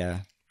 I'm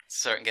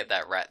Starting to get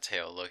that rat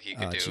tail look you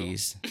could Oh do.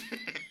 jeez.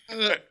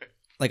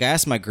 Like I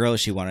asked my girl if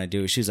she wanted to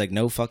do it. She was like,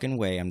 "No fucking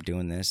way, I'm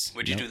doing this."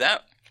 Would you Nope. do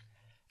that?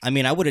 I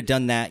mean, I would have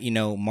done that, you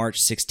know, March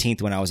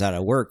 16th when I was out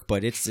of work,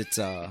 but it's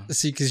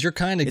See, because you're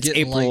kind of it's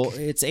getting April. like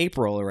It's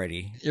April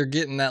already. you're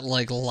getting that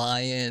like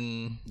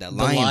lion, That the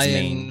lion's lion,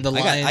 mane. the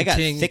Lion I got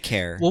King. thick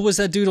hair. What was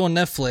that dude on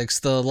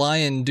Netflix? The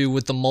lion dude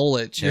with the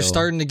mullet. You're Chill.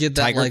 starting to get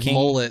that Tiger like King?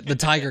 mullet, the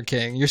Tiger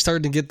King. You're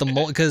starting to get the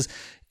mullet because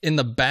in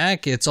the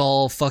back it's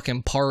all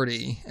fucking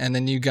party, and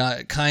then you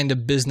got kind of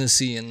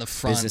businessy in the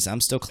front. Business. I'm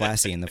still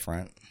classy in the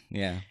front.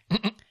 Yeah.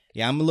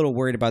 Yeah, I'm a little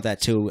worried about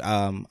that too.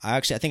 I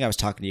think I was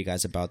talking to you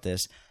guys about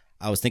this.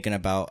 I was thinking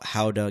about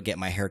how to get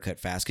my hair cut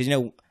fast. Because, you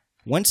know,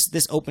 once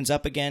this opens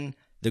up again,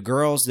 the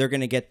girls, they're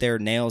going to get their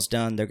nails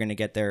done. They're going to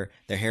get their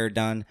hair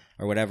done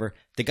or whatever.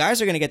 The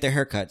guys are going to get their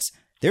haircuts.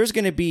 There's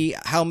going to be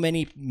how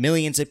many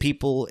millions of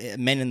people,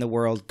 men in the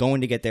world,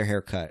 going to get their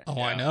hair cut.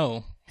 Oh, I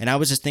know. And I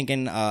was just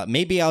thinking,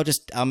 maybe I'm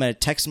going to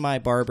text my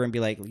barber and be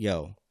like,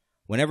 yo,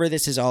 whenever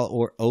this is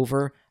all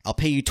over, I'll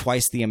pay you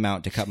twice the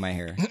amount to cut my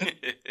hair.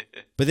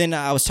 But then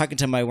I was talking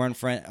to my one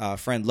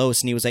friend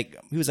Los, and he was like,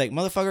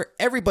 motherfucker,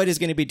 everybody's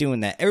going to be doing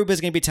that. Everybody's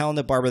going to be telling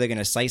the barber they're going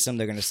to slice them.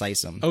 They're going to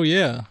slice them. Oh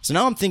yeah. So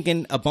now I'm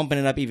thinking of bumping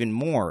it up even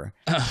more.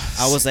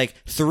 I was like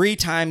 3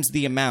 times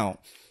the amount.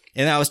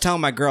 And I was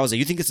telling my girl, I was like,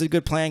 you think it's a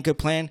good plan? Good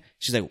plan?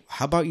 She's like,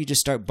 how about you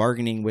just start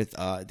bargaining with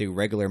the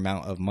regular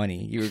amount of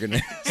money you were going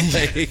to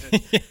say?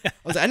 I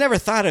was like, I never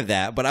thought of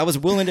that, but I was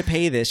willing to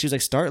pay this. She was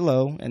like, start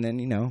low, and then,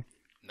 you know.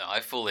 No, I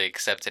fully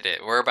accepted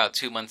it. We're about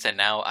 2 months in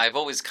now. I've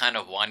always kind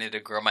of wanted to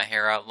grow my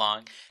hair out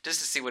long just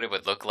to see what it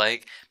would look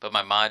like. But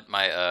my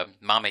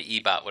Mama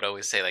Ebot would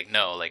always say, like,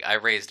 no, like, I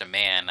raised a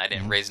man. I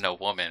didn't raise no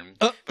woman.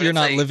 But You're it's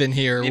not like, living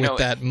here you with know,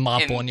 that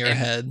mop on your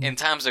head. In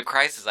times of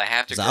crisis, I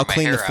have to So grow I'll my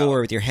clean hair the floor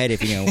out. with your head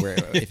if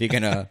if you're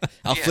gonna.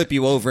 I'll flip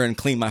you over and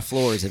clean my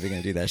floors if you're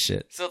gonna do that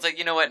shit. So it's like,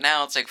 you know what?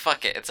 Now it's like,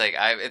 fuck it. It's like,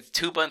 it's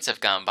 2 months have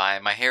gone by.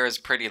 My hair is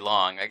pretty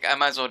long. Like, I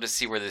might as well just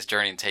see where this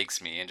journey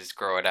takes me and just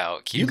grow it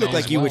out. Keep You look going.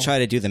 like you would try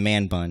to do the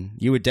man bun.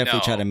 You would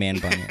definitely try to man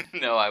bun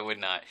it. No, I would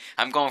not.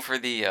 I'm going for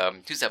the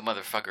who's that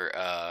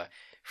motherfucker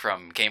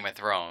from Game of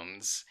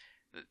Thrones?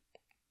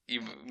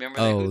 You remember?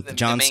 Oh, the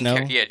Jon main Snow?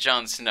 Yeah,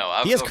 Jon Snow. I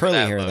would He has go for curly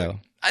that hair look. though.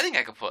 I think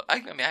I could put. I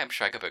mean, I'm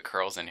sure I could put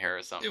curls in here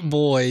or something.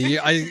 Boy,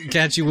 I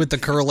got you with the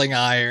curling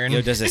iron.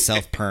 He does a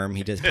self perm.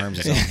 He does perms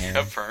his own hair.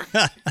 A perm.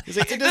 He's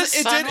like, The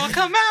sun will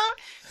come out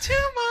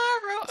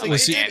tomorrow. Like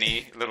so-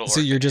 Danny, little. So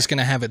you're just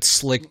gonna have it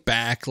slicked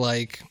back,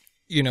 like,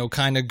 you know,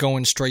 kind of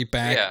going straight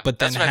back, yeah, but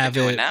then that's what I've have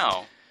been doing it,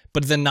 now.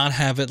 but then not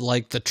have it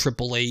like the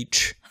Triple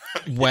H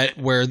wet,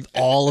 where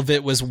all of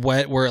it was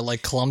wet, where it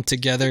like clumped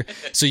together.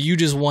 So you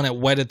just want it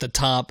wet at the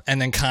top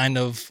and then kind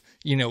of,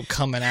 you know,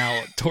 coming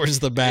out towards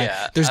the back.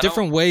 Yeah, There's I don't-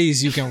 different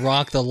ways you can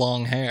rock the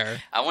long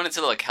hair. I want it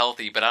to look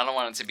healthy, but I don't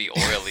want it to be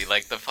oily,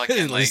 like the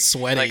fucking Like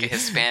sweaty. like a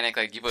Hispanic,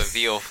 like you put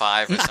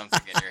VO5 or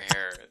something in your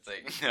hair. It's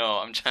like, no,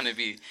 I'm trying to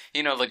be,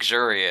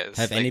 luxurious.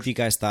 Have like, any of you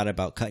guys thought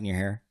about cutting your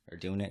hair or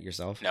doing it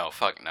yourself? No,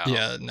 fuck no.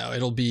 Yeah, no,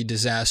 it'll be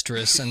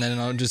disastrous, and then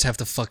I'll just have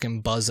to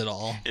fucking buzz it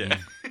all. Yeah.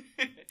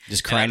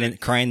 Just crying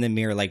in the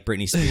mirror like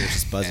Britney Spears,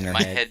 just buzzing her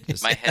My head. head,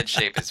 Just- my head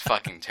shape is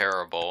fucking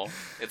terrible.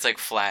 It's like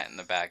flat in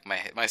the back.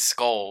 My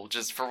skull,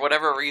 just for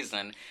whatever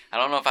reason, I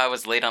don't know if I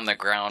was laid on the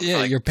ground Yeah, for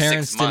like your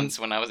parents 6 months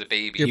when I was a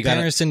baby. Your gotta-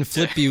 parents didn't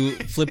flip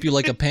you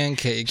like a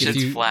pancake. Shit's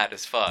if you, flat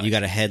as fuck. You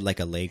got a head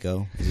like a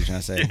Lego. Is you trying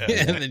to say?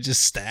 yeah, they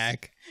just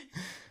stack.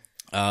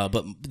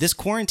 But this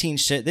quarantine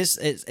shit, this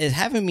is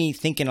having me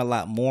thinking a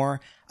lot more.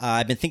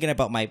 I've been thinking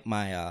about my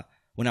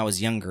when I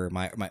was younger,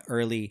 my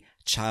early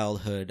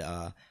childhood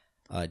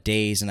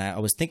days, and I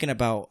was thinking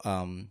about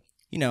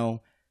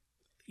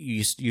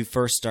you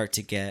first start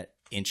to get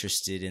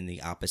interested in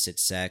the opposite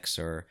sex,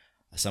 or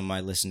some of my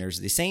listeners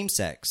the same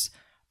sex.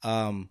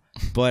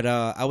 But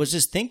I was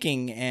just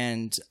thinking,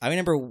 and I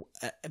remember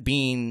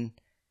being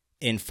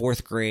in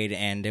fourth grade,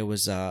 and it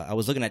was I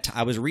was looking at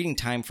I was reading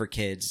Time for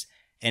Kids,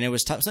 and it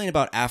was something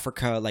about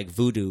Africa, like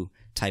voodoo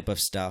type of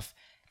stuff,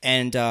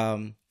 and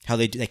how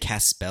they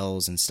cast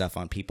spells and stuff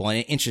on people, and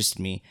it interested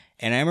me.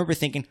 And I remember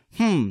thinking,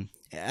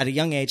 at a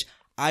young age,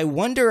 I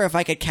wonder if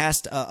I could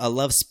cast a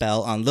love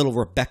spell on little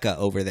Rebecca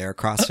over there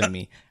across from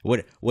me.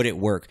 Would it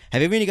work?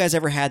 Have any of you guys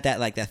ever had that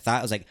thought?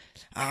 I was like,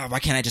 oh, why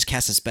can't I just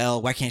cast a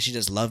spell? Why can't she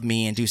just love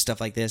me and do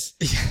stuff like this?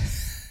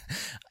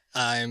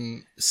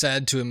 I'm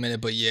sad to admit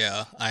it, but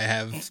yeah, I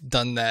have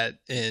done that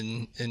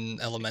in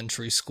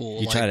elementary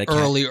school, You try like to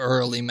early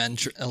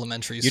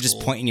elementary school. You're just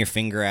pointing your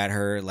finger at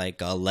her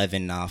like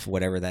 11 off,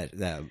 whatever that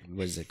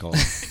what is it called?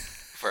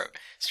 For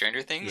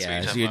Stranger Things? What are Yeah,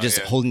 you so talking you're about? just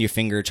Yeah. holding your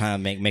finger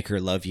trying to make her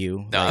love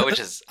you. No, Like,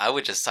 I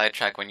would just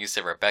sidetrack when you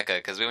said Rebecca,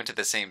 because we went to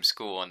the same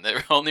school, and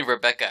the only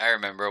Rebecca I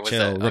remember was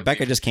chill. that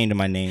Rebecca just came to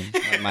my name,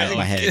 my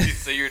head.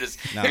 So you're just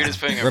No. you're just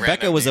putting a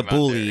Rebecca random was a name out there.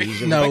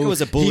 bully. no, Rebecca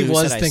was a bully. he who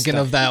was said I thinking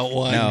stuck. of that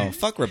one. No,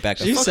 fuck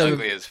Rebecca. She Fuck said-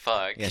 Ugly as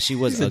fuck. Yeah, she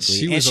was said ugly,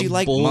 she and was she a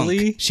liked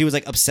bully? Monk. She was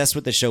like obsessed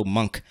with the show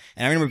Monk,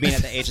 and I remember being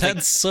at the age. That's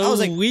like, so I was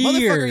like, weird.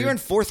 Motherfucker, you're in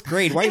fourth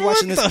grade. Why are you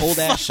watching this the old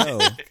ass show?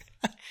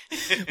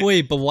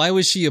 Wait, but why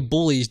was she a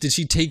bully? Did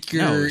she take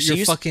No, your she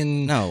used-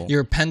 no.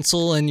 your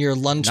pencil and your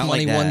lunch Not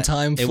money like that. one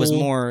time? It was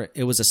more.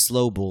 It was a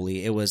slow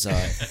bully. It was.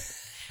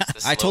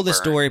 The I told this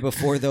slow burn. story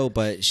before though,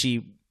 but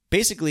she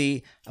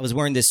basically, I was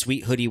wearing this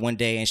sweet hoodie one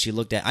day, and she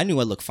looked at. I knew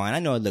I looked fine. I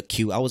know I looked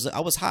cute. I was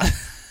hot.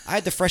 I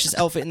had the freshest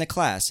outfit in the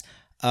class.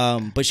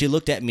 But she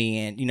looked at me,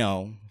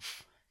 and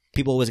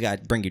people always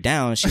got to bring you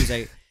down. She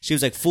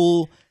was like,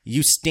 "Fool,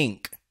 you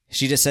stink."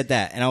 She just said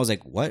that, and I was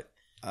like, "What?"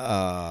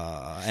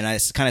 And I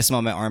kind of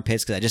smelled my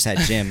armpits because I just had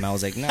gym. I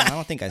was like, "No, I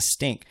don't think I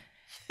stink."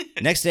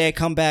 Next day I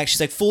come back, she's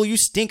like, "Fool, you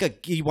stink.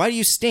 Why do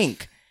you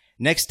stink?"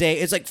 Next day,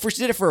 it's like, she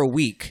did it for a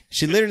week.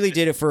 She literally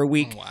did it for a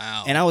week.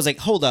 Wow. And I was like,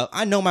 hold up.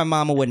 I know my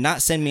mama would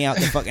not send me out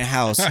the fucking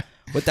house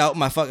without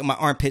my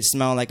armpits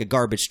smelling like a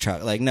garbage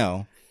truck. Like,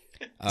 no.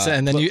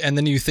 and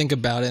then you think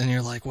about it and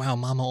you're like, wow,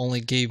 mama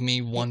only gave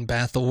me one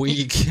bath a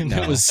week and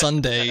it was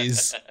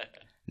Sundays.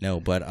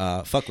 No,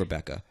 but fuck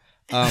Rebecca.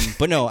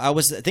 But no, I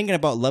was thinking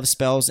about love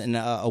spells, and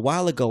a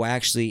while ago I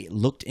actually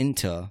looked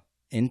into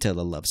the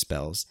love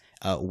spells.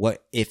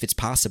 What if it's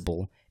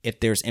possible? If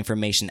there's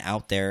information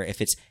out there, if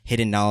it's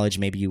hidden knowledge,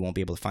 maybe you won't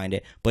be able to find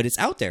it, but it's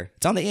out there.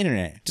 It's on the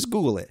internet. Just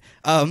Google it.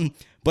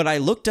 But I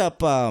looked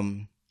up.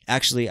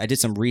 Actually, I did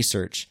some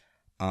research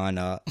on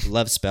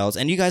love spells,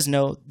 and you guys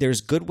know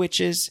there's good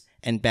witches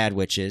and bad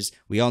witches.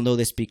 We all know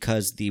this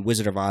because the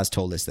Wizard of Oz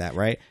told us that,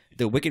 right?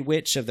 The Wicked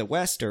Witch of the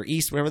West or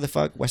East, whatever the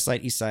fuck, West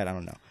Side, East Side, I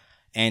don't know.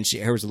 And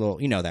her was a little,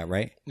 you know that,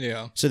 right?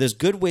 Yeah. So there's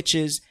good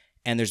witches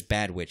and there's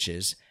bad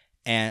witches,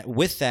 and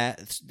with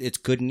that, it's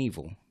good and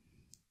evil.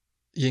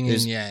 Yin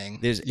There's- and yang.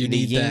 there's You the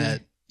need yin-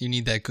 that. You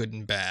need that good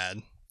and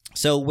bad.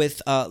 So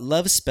with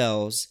love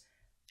spells,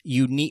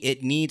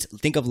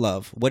 think of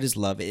love. What is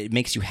love? It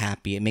makes you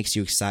happy. It makes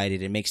you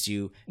excited. It makes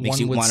you One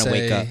would want to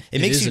wake say up. It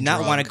it makes is you a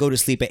not want to drug. go to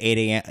sleep at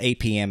 8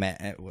 p.m.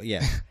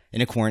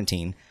 In a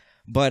quarantine.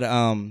 But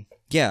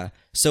yeah.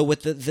 So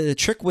with the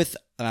trick with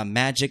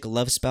magic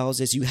love spells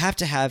is you have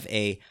to have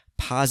a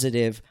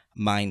positive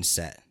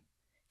mindset.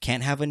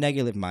 Can't have a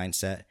negative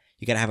mindset.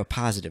 You got to have a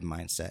positive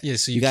mindset. Yeah,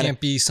 so you gotta- can't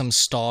be some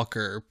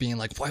stalker being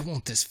like, why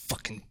won't this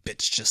fucking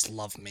bitch just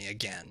love me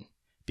again?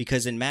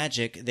 Because in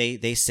magic,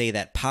 they say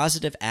that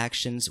positive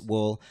actions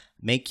will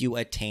make you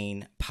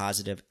attain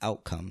positive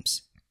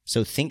outcomes.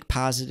 So think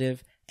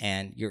positive,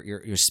 and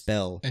your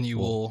spell, And you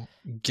will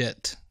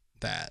get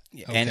that.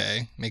 And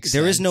Okay, makes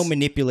There sense. is no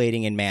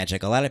manipulating in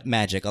magic. A lot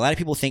of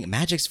people think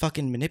magic's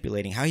fucking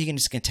manipulating. How are you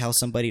just gonna tell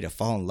somebody to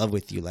fall in love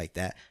with you like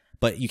that?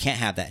 But you can't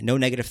have that. No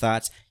negative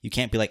thoughts. You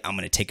can't be like, I'm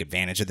gonna take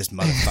advantage of this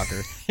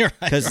motherfucker. You're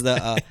right, Because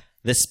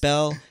the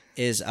spell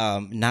is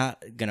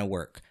not gonna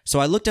work. So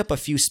I looked up a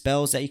few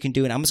spells that you can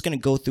do, and I'm just gonna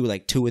go through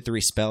like 2 or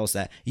 3 spells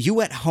that you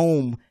at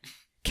home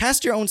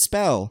cast your own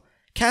spell.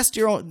 Cast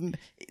your own.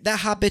 That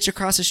hot bitch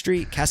across the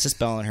street, cast a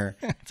spell on her.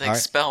 It's like All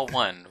right? spell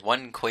one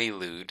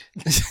Quaalude.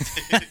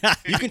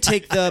 You can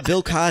take the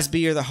Bill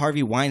Cosby or the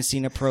Harvey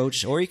Weinstein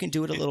approach, or you can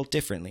do it a little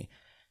differently.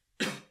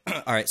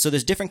 All right, so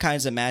there's different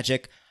kinds of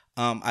magic.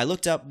 I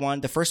looked up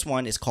one. The first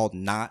one is called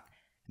Not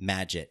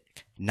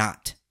Magic.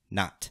 Not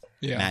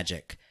Yeah.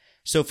 Magic.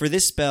 So for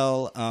this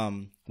spell,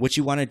 what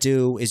you want to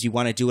do is you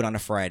want to do it on a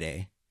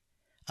Friday.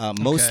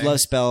 Most Okay.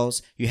 love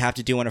spells you have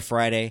to do on a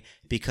Friday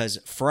because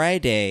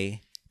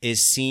Friday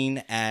is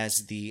seen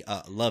as the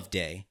love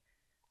day.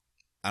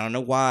 I don't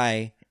know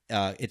why.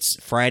 It's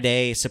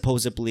Friday,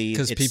 supposedly.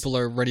 Because it's- people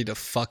are ready to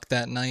fuck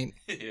that night.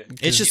 It's You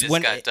just just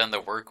when got done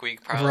the work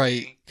week, probably.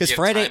 Right. because You have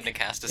Friday time to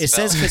cast a it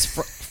spell. says because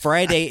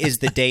Friday is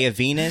the day of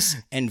Venus,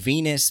 and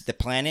Venus, the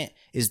planet,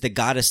 is the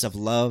goddess of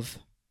love.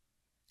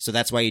 So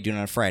that's why you do it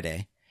on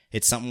Friday.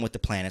 It's something with the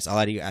planets. A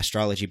lot of you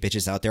astrology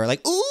bitches out there are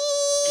like,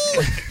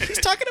 ooh, he's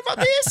talking about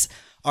this.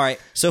 All right.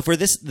 So for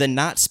this, the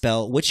knot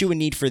spell, what you would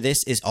need for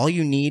this is all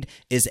you need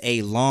is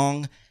a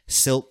long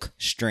silk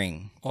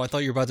string. Oh, I thought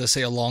you were about to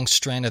say a long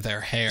strand of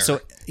their hair. So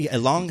yeah, a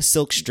long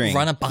silk string.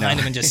 run up behind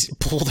No. them and just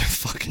pull their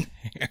fucking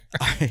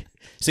hair.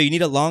 So you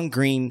need a long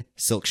green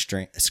silk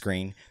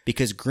screen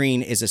because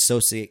green is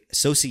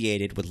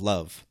associated with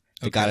love,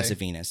 the Okay. goddess of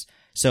Venus.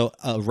 So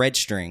a red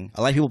string.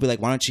 A lot of people will be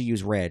like, why don't you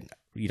use red?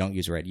 You don't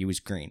use red. You use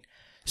green.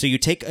 So you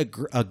take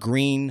a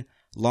green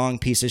long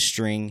piece of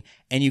string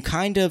and you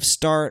kind of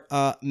start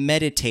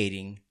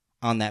meditating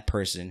on that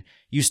person.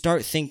 You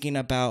start thinking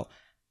about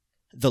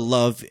the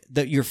love,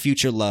 your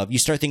future love. You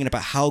start thinking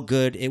about how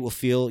good it will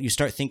feel. You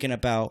start thinking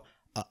about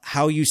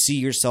how you see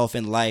yourself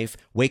in life,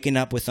 waking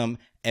up with them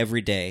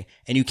every day.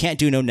 And you can't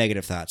do no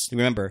negative thoughts.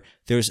 Remember,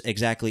 there's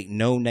exactly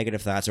no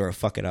negative thoughts or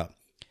fuck it up.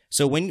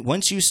 So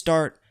once you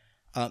start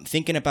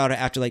thinking about it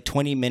after like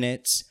 20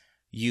 minutes,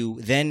 you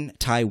then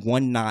tie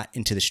one knot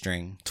into the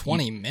string.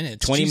 20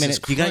 minutes. 20 Jesus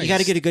minutes. You got to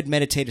Christ. get a good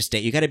meditative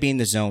state. You got to be in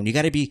the zone. You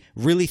got to be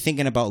really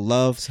thinking about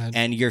love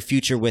and your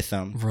future with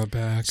them.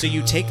 Rebecca. So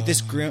you take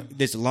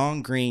this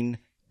long green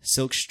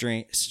silk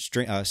string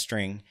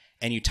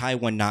and you tie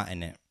one knot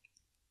in it.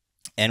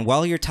 And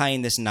while you're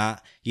tying this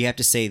knot, you have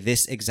to say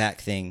this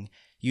exact thing.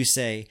 You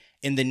say,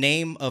 in the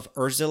name of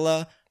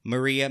Ursula,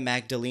 Maria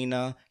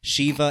Magdalena,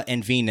 Shiva,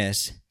 and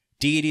Venus,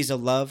 deities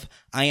of love,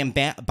 I am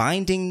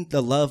binding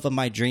the love of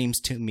my dreams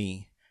to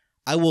me.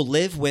 I will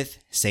live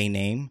with, say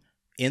name,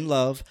 in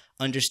love,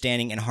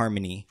 understanding, and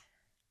harmony.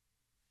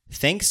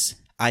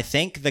 I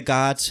thank the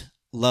gods'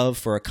 love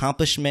for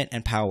accomplishment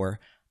and power.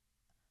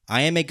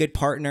 I am a good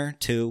partner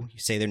to, you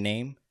say their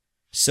name,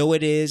 so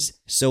it is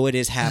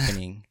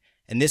happening.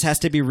 And this has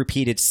to be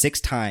repeated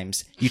 6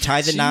 times. You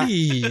tie the knot.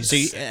 Jeez.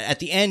 So at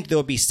the end, there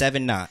will be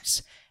 7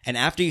 knots. And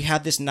after you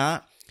have this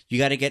knot, you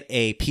got to get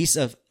a piece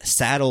of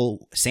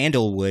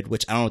sandalwood,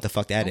 which I don't know what the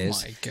fuck that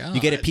is. my God.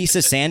 You get a piece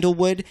of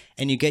sandalwood,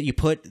 and you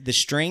put the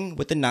string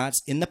with the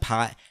knots in the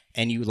pot,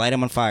 and you light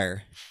them on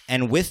fire.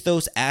 And with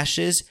those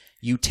ashes,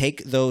 you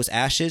take those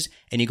ashes,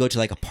 and you go to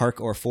like a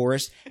park or a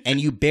forest, and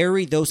you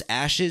bury those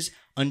ashes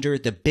under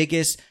the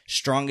biggest,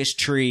 strongest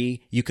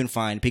tree you can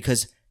find.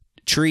 Because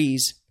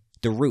trees,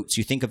 the roots,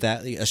 you think of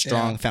that, a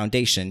strong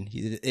foundation.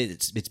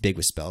 It's big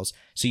with spells.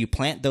 So you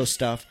plant those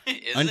stuff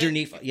Is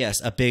underneath. Yes,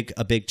 a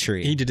big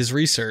tree. He did his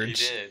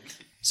research. You did.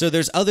 So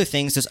there's other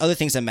things. There's other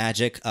things in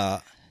magic.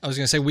 I was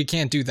gonna say we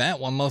can't do that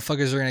one.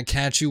 Motherfuckers are gonna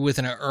catch you with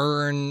an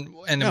urn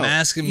and a No,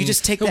 mask. And you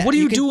just take "Hey, that- What are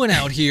you you can- doing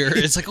out here?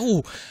 It's like,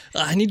 oh,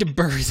 I need to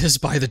bury this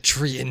by the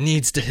tree. It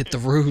needs to hit the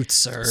roots,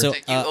 sir. So-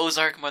 Like, you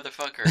Ozark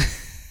motherfucker.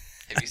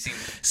 Have you seen?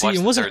 See, watched it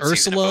the wasn't 3rd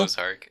season of Ursula.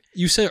 Ozark?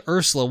 You said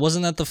Ursula,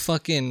 wasn't that the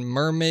fucking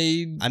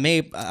mermaid? I'm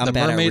The bad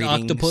mermaid at reading.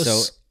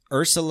 octopus? So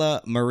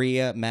Ursula,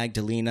 Maria,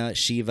 Magdalena,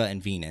 Shiva,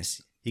 and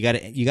Venus. You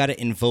gotta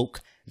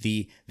invoke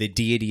the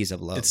deities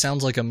of love. It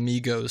sounds like a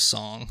Migos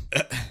song.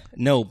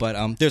 No,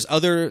 but there's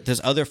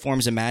other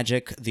forms of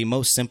magic. The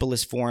most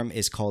simplest form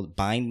is called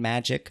bind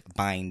magic.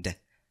 Bind.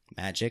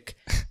 magic.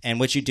 And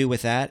what you do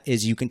with that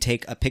is you can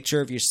take a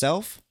picture of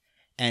yourself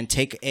and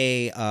take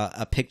a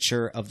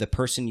picture of the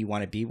person you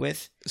want to be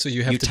with. So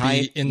you have to tie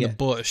be it- in yeah. the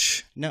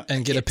bush No,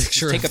 and get a it's-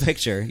 picture. Take of a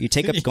picture. You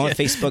take a go on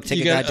Facebook. Take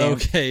You a got- goddamn.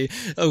 Okay.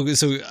 Oh,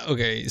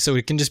 so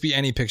it can just be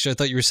any picture. I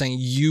thought you were saying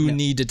you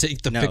need to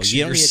take the No, picture.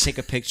 you don't need to yourself. take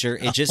a picture.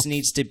 It just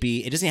needs to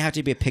be. It doesn't have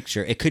to be a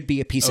picture. It could be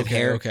a piece of Okay,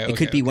 hair. okay, It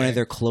could be one okay. of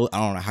their clothes. I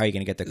don't know how you're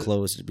gonna get the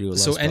clothes to do a love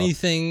So spell.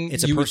 anything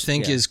It's a you would person-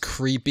 think yeah. is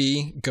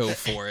creepy, go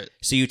for it.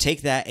 So you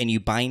take that and you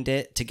bind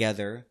it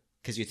together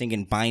because you're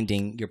thinking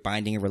binding. You're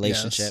binding a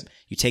relationship. Yes.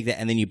 You take that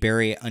and then you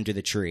bury it under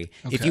the tree.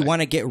 If Okay. you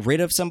want to get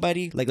rid of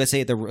somebody, like let's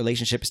say the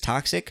relationship is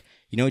toxic,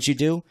 you know what you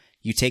do?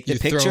 You take the You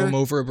picture. throw them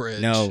over a bridge.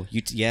 No,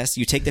 you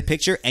take the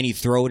picture and you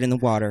throw it in the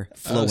water,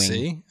 flowing. Oh,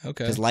 see?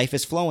 Okay. Because life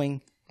is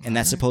flowing, and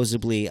that's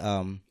supposedly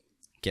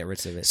get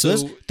rid of it. So,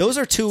 So- those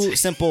are two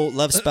simple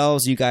love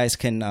spells you guys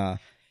can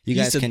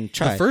can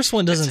try. The first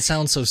one doesn't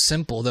sound so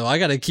simple, though. I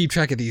got to keep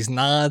track of these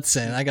knots,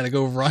 and I got to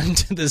go run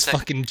to this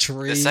fucking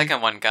tree. The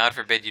second one, God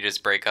forbid you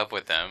just break up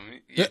with them.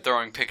 You're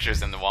throwing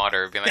pictures in the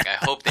water, being like,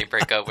 I hope they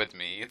break up with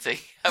me. It's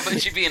like, how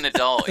about you be an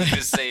adult? You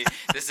just say,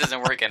 this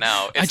isn't working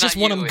out. I It's just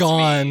not want you, them it's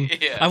gone. me.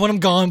 Yeah. I want them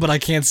gone, but I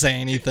can't say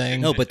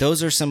anything. No, but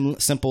those are some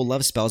simple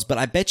love spells. But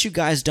I bet you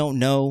guys don't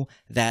know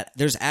that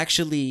there's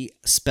actually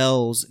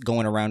spells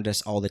going around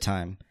us all the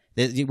time.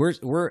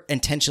 We're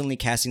intentionally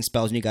casting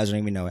spells, and you guys don't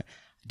even know it.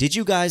 Did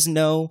you guys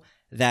know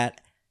that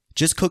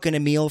just cooking a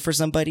meal for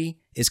somebody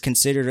is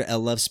considered a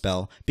love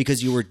spell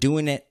because you were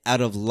doing it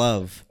out of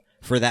love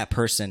for that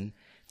person?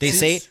 They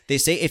say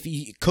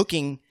if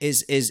cooking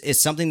is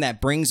something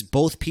that brings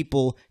both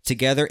people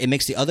together, it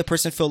makes the other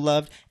person feel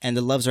loved, and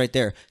the love's right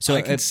there. So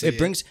I can see it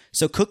brings.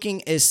 So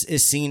cooking is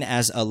seen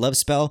as a love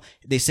spell.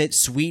 They said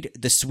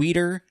the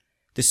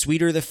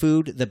sweeter the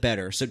food, the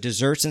better. So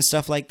desserts and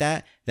stuff like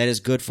that is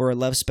good for a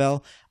love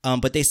spell.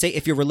 But they say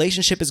if your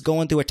relationship is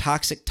going through a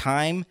toxic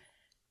time,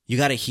 you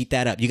got to heat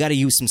that up. You got to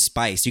use some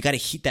spice. You got to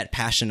heat that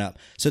passion up.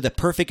 So the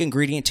perfect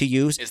ingredient to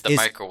use Is the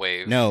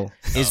microwave. No,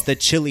 is the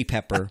chili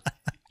pepper.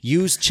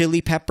 Use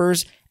chili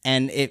peppers,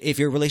 and if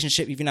your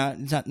relationship, if you're not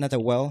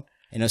that well,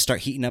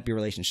 start heating up your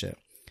relationship.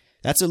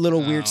 That's a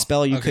little weird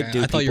spell you Okay, could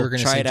do. I thought you were going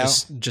to try say it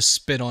out. just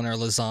spit on our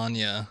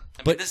lasagna.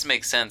 I mean, this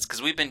makes sense because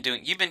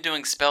you've been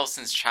doing spells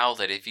since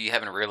childhood. If you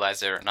haven't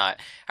realized it or not,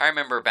 I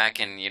remember back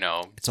in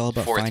It's all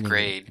about fourth finding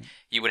grade,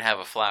 you would have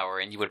a flower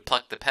and you would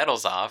pluck the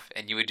petals off,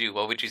 and you would do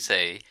what would you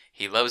say?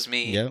 He loves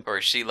me, Yep. or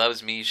she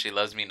loves me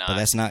not. But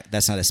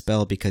that's not a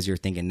spell because you're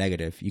thinking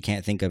negative. You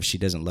can't think of she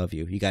doesn't love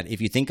you.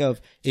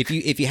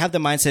 If you have the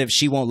mindset of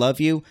she won't love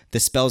you,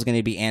 the spell's going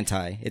to be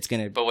anti. It's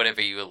going to. But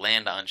whatever you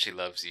land on, she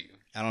loves you.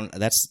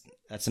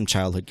 That's some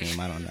childhood game.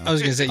 I don't know. I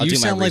was going to say, I'll you do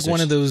my sound like one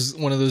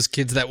research. of those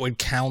kids that would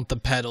count the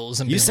petals.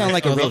 And You be sound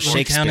like a real we'll count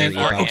it.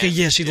 Shakespeare, Okay,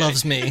 yeah, she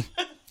loves me.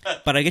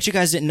 But I guess you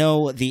guys didn't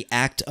know the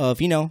act of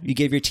you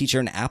give your teacher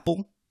an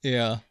apple.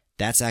 Yeah.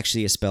 That's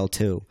actually a spell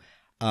too.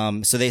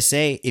 So they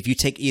say if you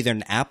take either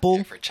an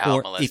apple For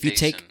child or if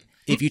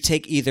you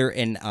take either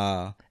an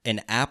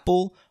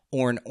apple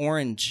or an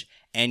orange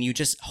and you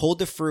just hold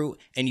the fruit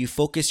and you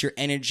focus your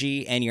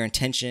energy and your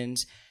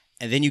intentions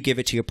and then you give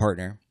it to your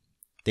partner.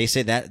 They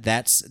say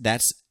that's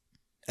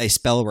a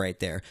spell right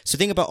there. So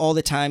think about all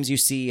the times you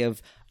see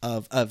of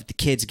the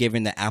kids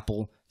giving the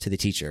apple to the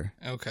teacher.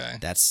 Okay.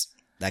 That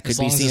could As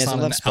be long as seen it's as a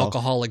not love an spell.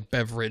 alcoholic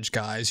beverage,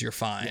 guys, you're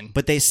fine.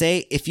 But they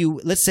say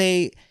let's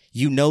say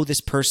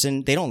this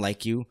person, they don't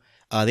like you.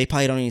 They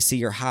probably don't even see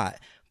you're hot.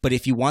 But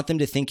if you want them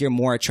to think you're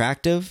more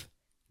attractive,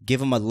 give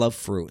them a love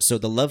fruit. So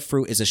the love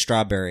fruit is a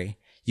strawberry.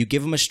 You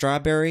give them a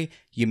strawberry,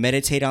 you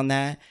meditate on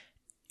that,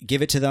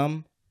 give it to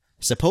them.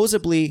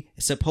 Supposedly,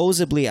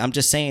 I'm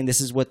just saying this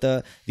is what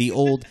the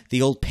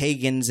old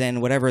pagans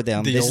and whatever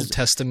them. The this Old is,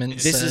 Testament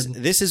this said.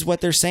 this is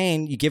what they're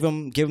saying. You give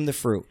them the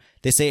fruit.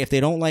 They say if they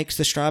don't like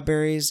the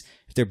strawberries,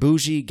 if they're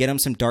bougie, get them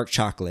some dark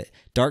chocolate.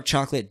 Dark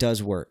chocolate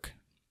does work.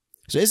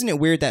 So isn't it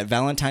weird that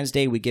Valentine's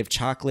Day we give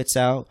chocolates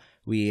out?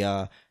 We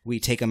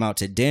take them out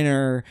to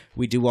dinner.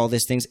 We do all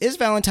these things. Is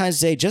Valentine's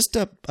Day just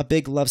a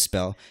big love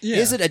spell? Yeah.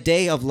 Is it a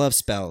day of love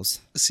spells?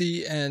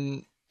 See,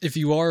 and if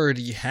you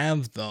already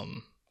have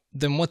them,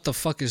 then what the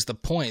fuck is the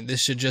point?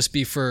 This should just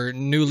be for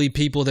newly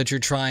people that you're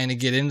trying to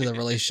get into the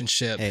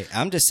relationship. Hey,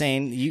 I'm just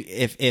saying,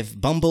 if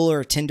Bumble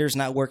or Tinder's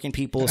not working,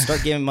 people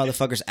start giving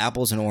motherfuckers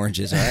apples and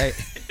oranges. All right.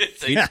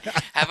 It's like,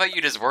 how about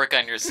you just work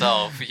on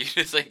yourself? You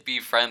just be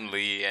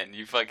friendly and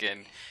you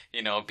fucking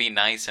be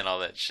nice and all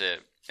that shit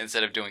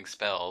instead of doing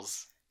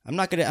spells. I'm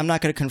not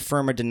gonna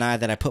confirm or deny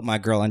that I put my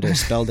girl under a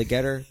spell to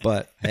get her,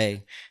 but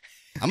hey,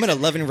 I'm in a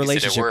loving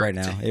relationship right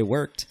now. It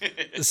worked.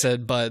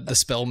 Said, but the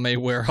spell may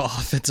wear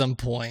off at some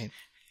point.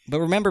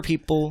 But remember,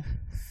 people,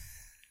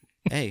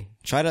 hey,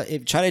 try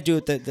to do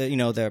it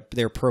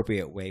the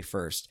appropriate way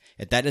first.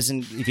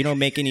 If you don't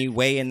make any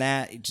way in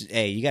that,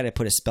 hey, you got to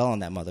put a spell on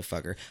that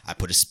motherfucker. I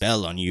put a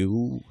spell on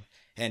you,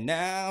 and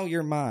now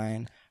you're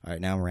mine. All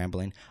right, now I'm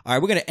rambling. All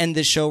right, we're gonna end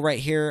this show right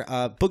here.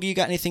 Boogie, you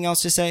got anything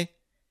else to say?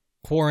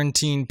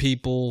 Quarantine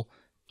people,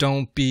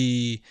 don't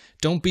be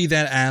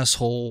that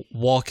asshole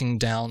walking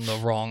down the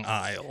wrong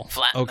aisle.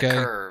 Flatten okay? the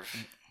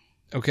curve.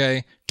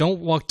 okay? Don't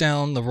walk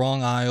down the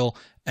wrong aisle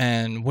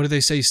and, what do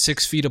they say,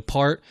 6 feet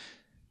apart?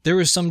 There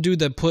was some dude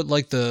that put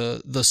like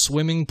the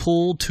swimming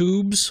pool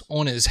tubes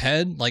on his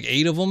head, like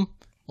 8 of them,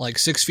 like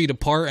 6 feet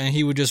apart, and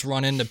he would just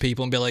run into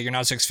people and be like, "You're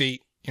not 6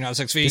 feet. You're not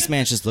 6 feet." This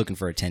man's just looking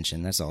for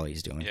attention. That's all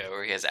he's doing. Yeah,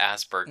 or he has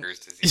Asperger's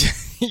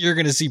disease. You're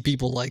going to see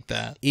people like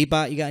that.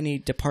 Ebot, you got any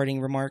departing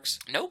remarks?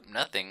 Nope,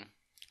 nothing.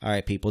 All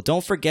right, people.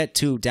 Don't forget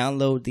to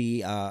download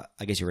the, I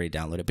guess you already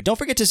downloaded it, but don't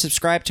forget to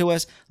subscribe to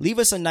us. Leave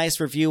us a nice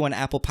review on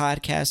Apple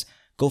Podcasts.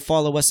 Go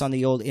follow us on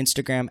the old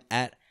Instagram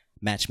at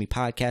Match Me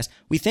Podcast.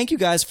 We thank you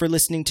guys for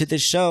listening to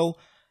this show.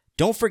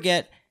 Don't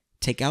forget,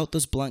 take out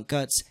those blunt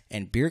guts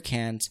and beer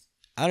cans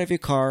out of your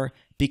car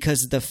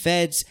because the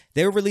feds,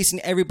 they're releasing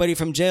everybody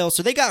from jail,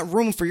 so they got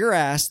room for your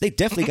ass. They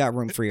definitely got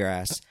room for your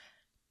ass.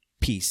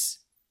 Peace.